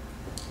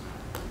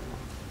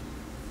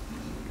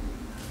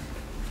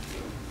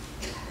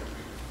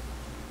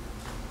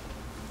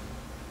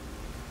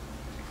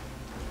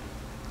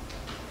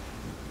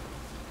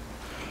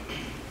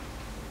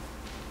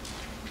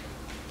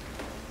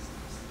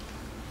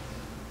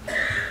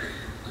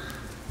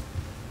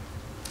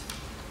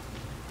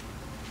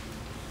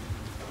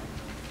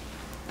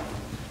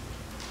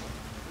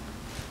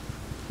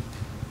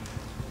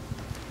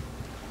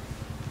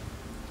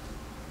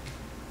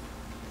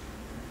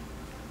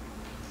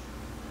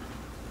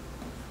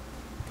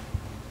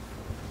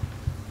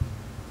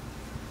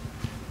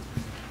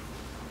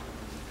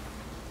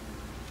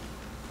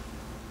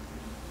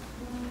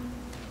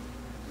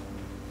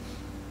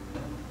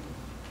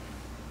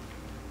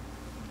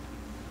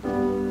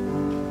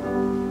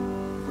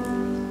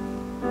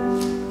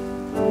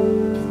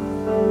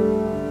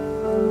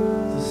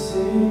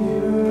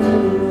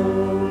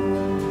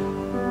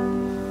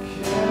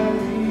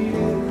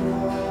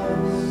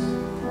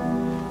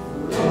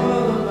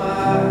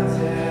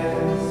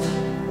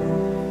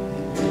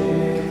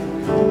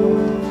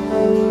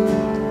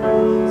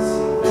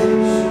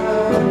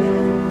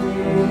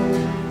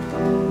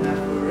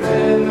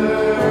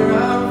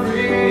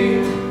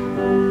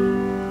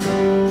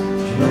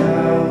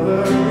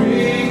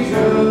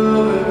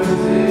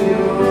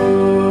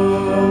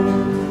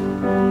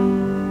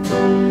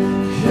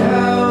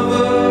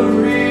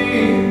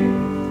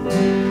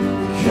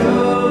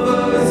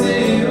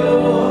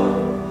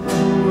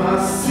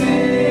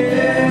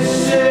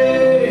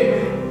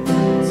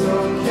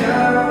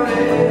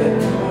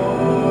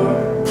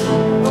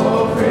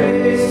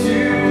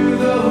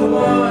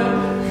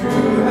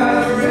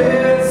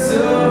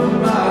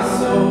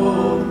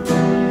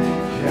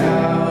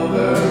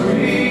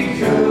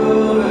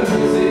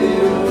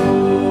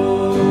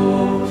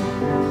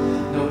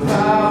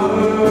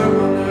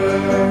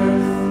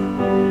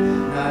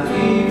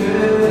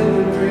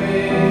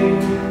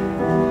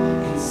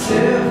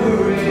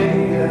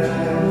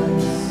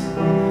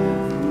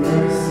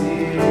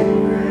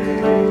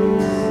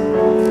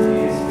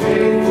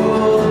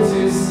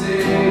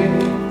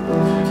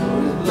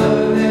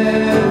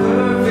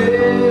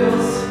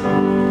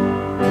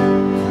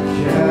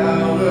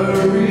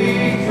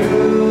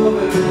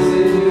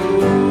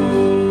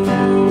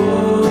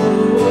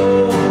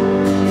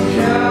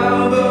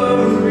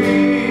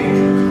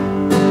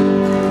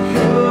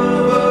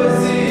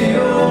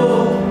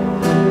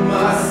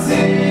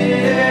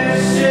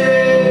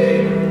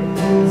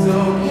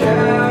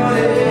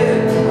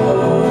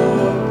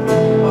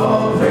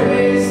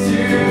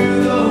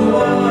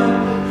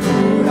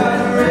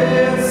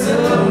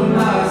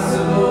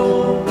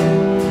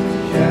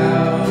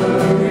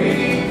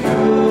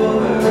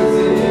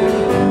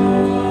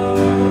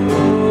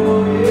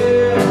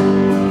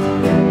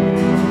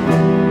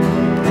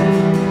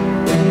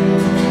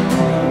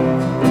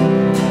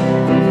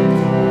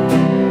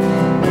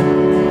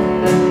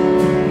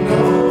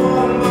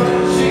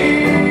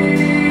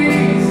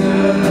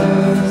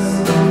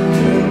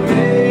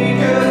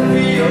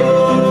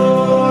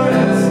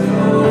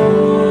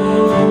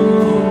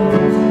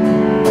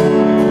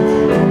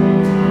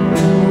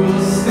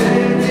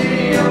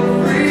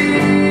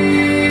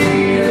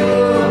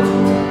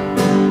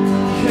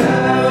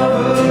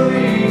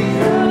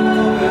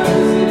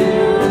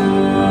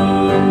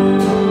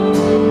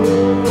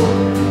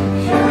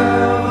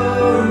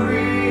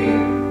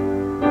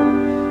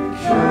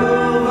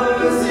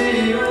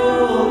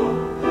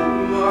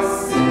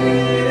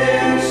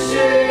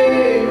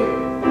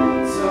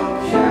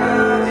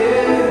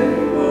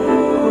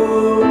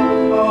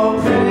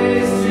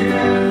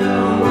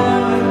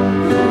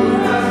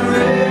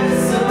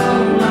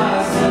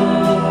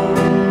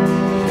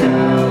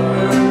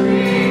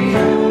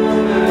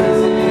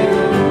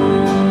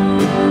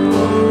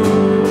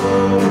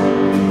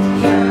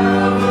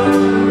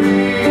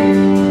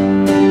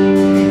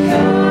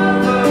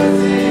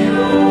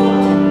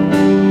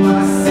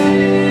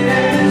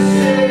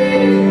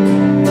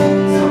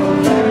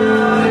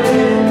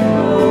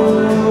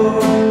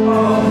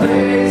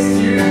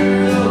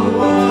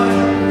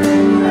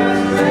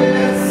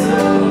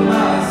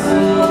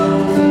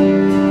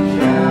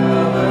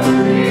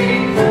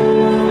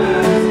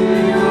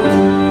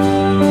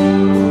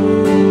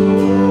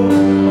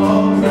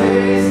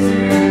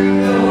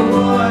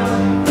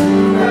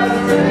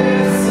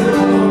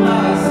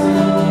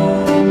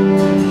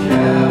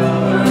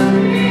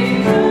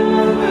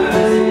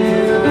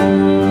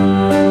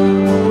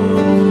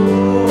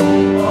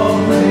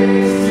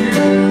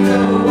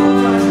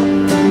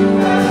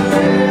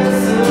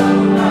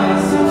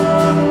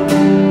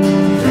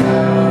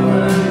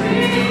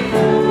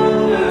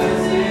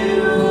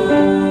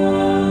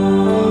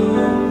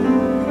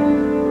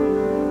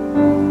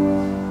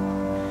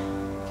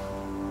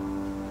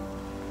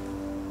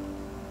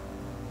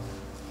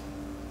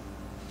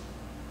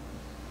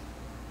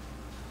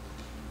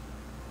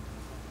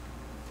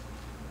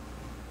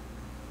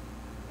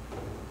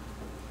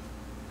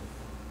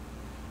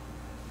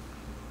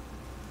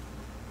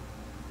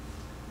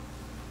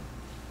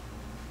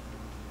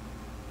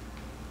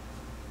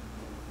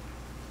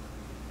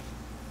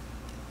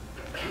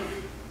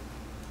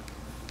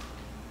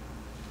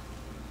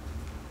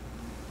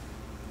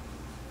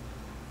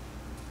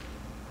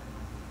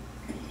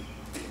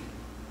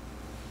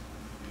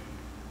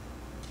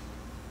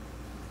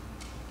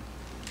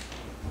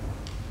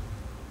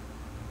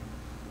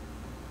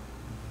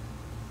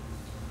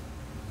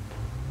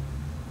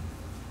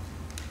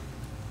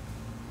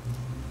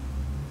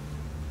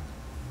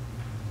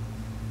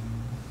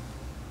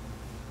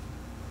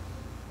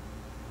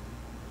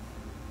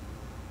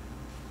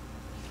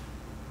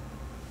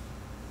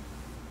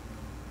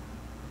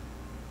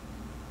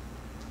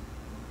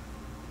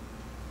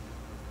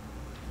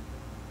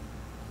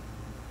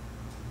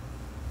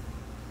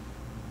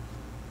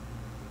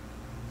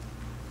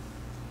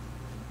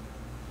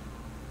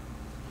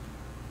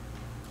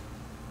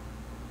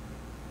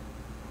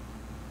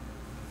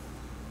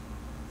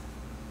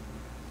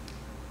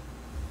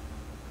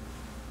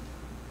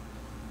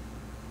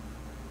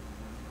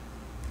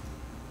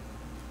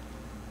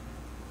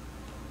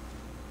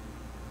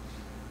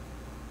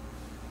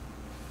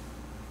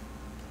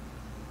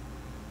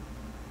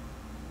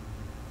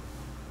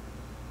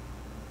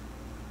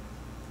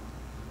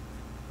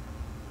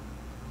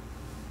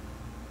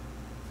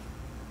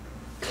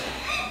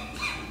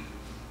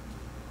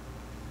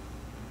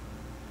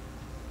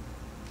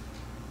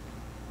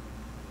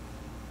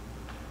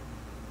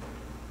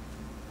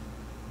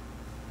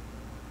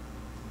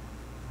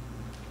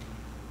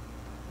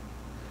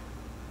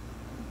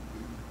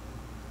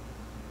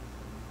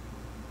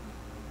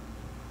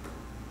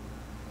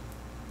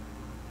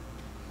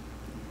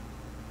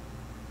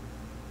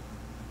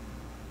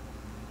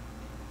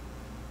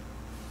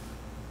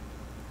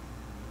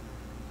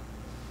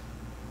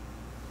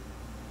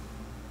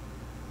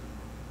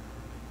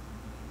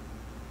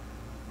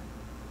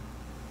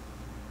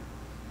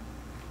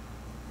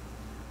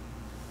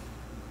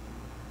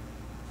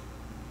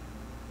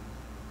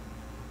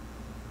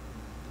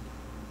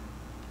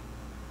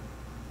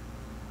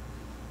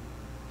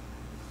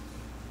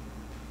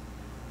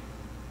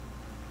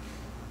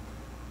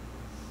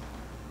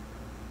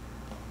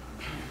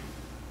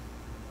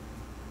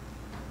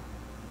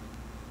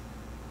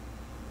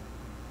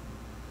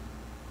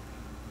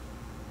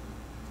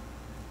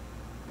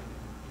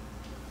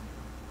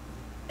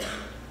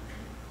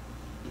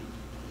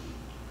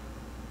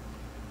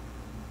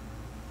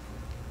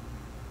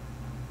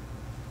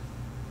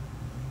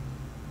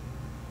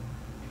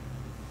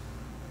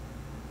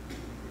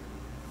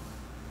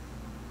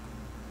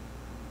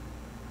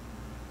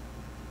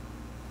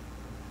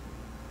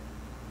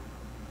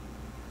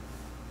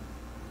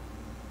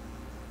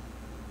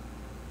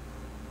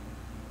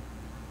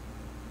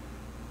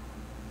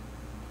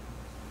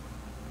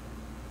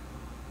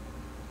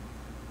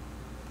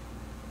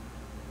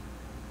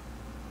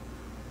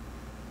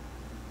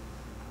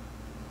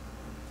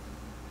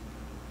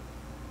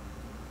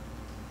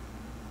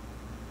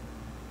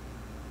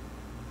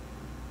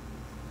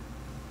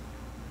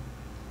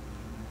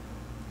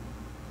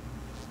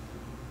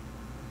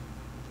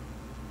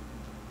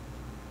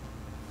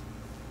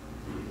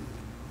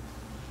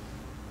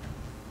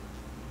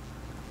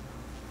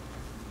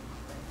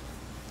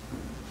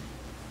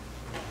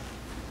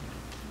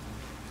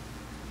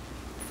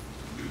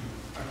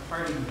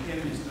 starting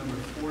hymn is number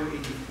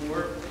 484,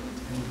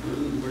 and we'll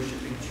do the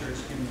worshiping church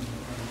hymn in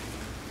front of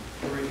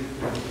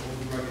 484, the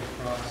Old Rugged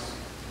Cross.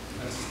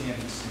 Let's stand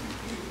and sing.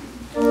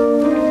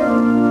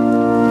 Thank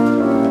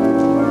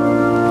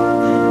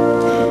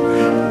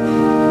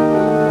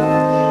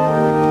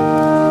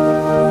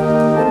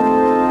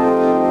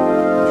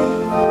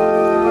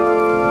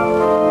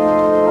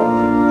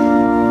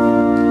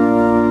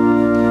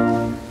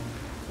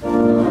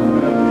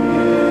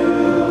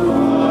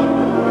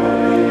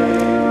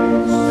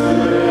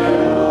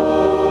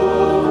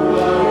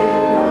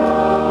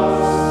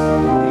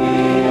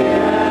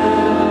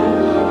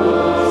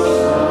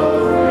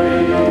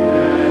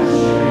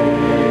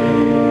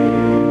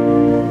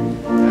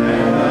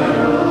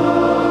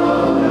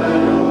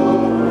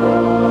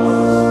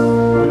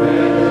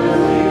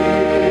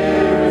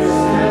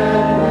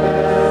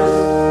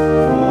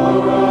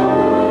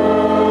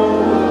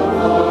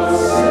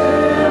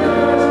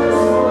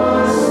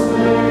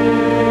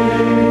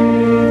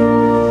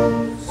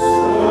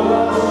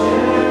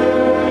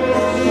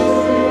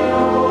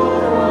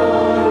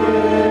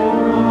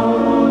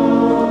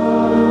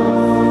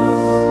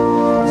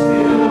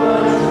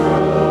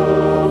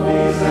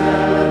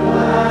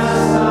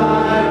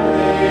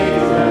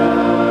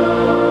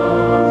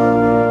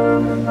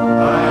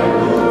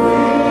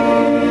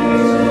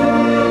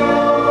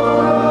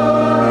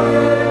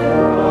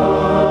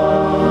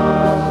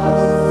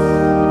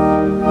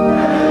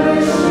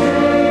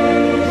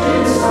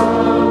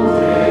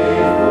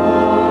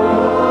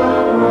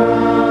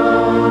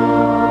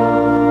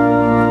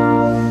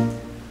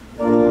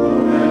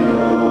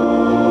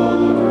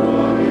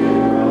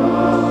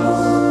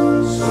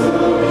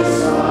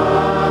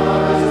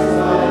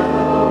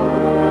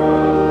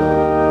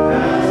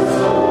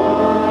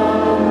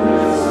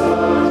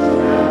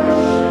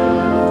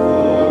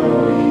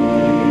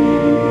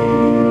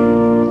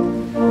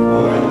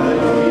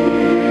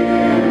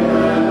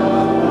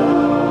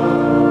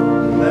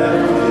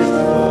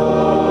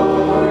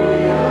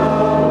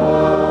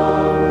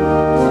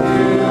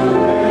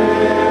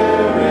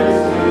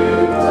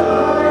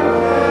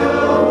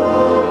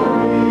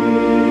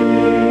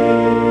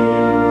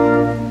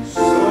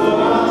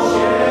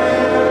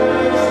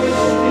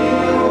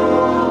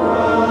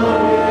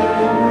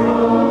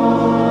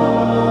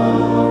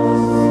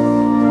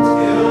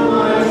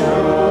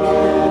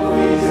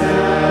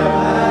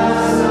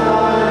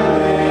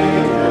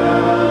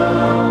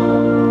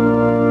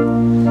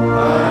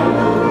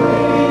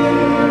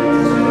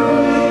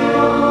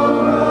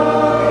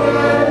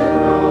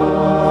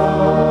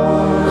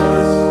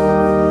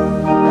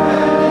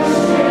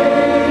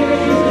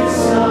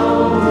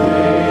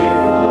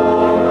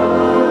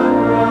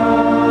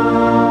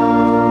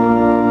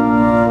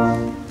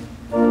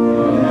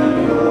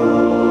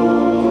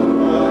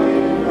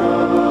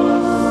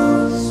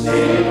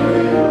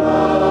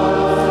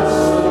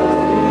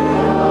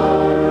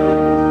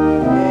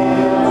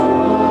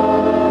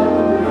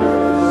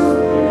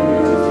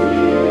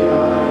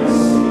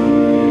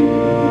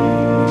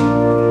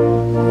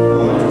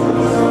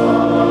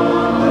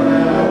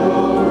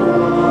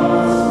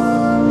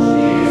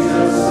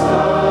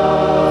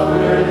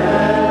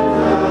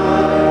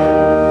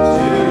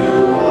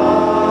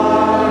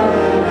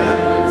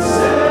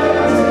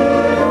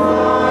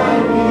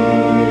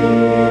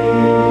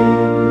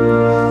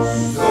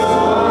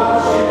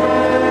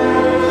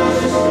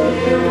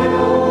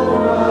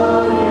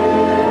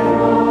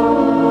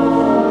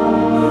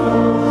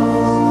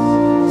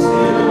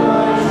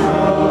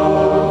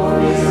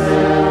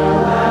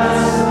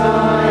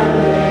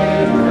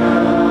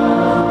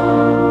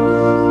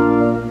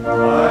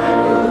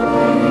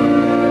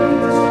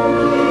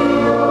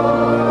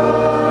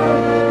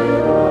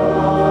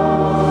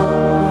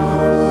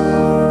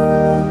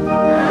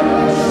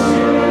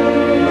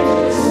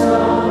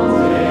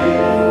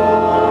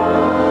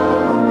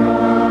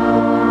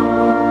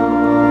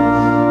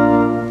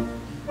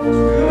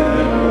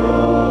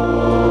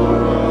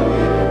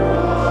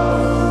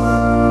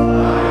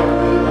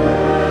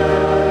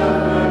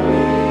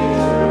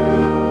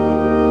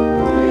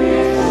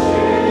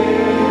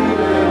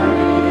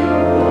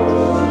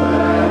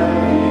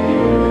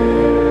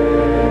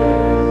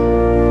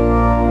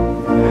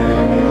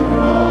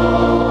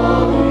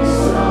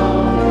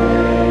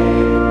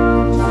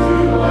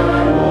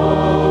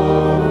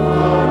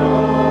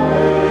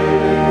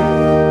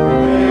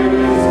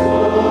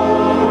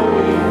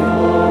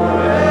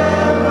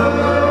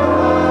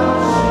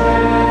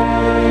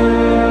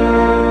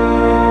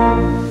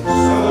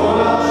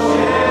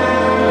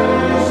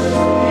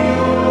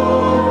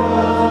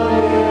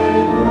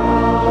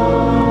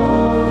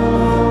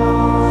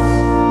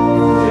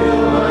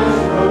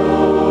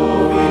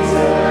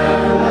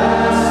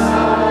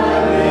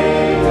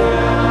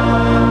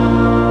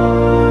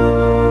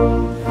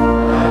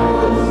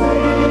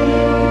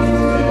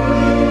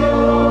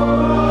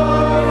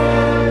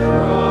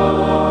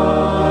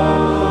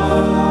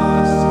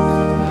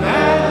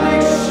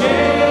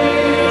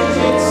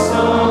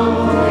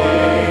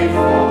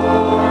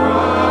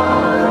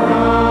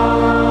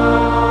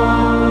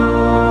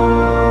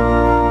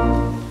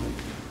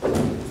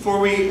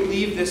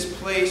this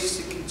place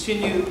to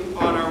continue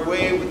on our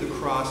way with the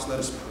cross, let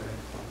us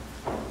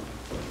pray.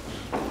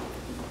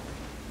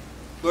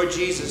 Lord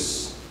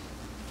Jesus,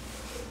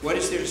 what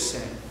is there to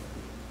say?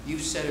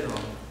 You've said it all.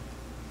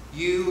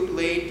 You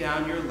laid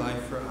down your life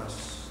for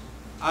us.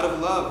 Out of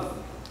love,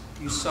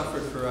 you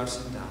suffered for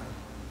us and died.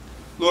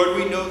 Lord,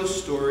 we know the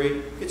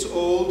story. It's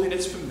old and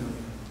it's familiar.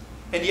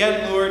 And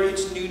yet, Lord,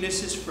 its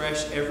newness is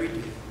fresh every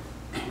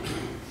day.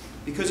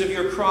 Because of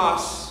your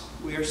cross,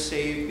 we are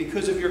saved.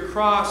 Because of your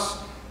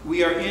cross,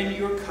 we are in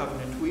your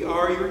covenant. We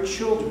are your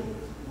children.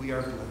 We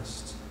are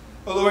blessed.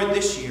 Oh Lord,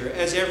 this year,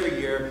 as every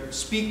year,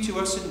 speak to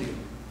us anew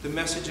the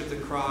message of the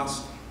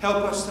cross. Help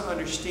us to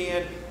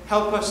understand.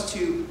 Help us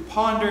to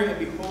ponder and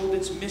behold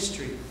its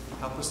mystery.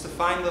 Help us to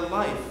find the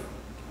life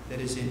that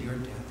is in your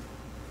death.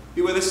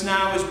 Be with us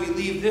now as we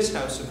leave this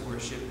house of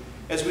worship,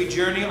 as we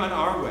journey on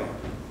our way.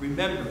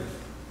 Remember, in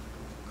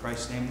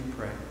Christ's name we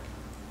pray.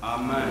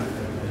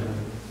 Amen.